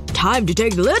 Time to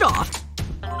take the lid off.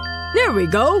 There we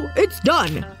go. It's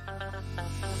done.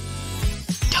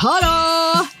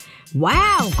 Ta-da!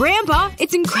 Wow, Grandpa!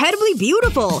 It's incredibly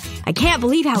beautiful! I can't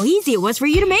believe how easy it was for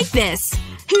you to make this.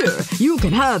 Here, you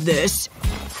can have this.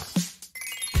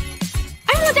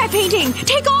 I want that painting!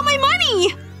 Take all my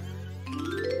money!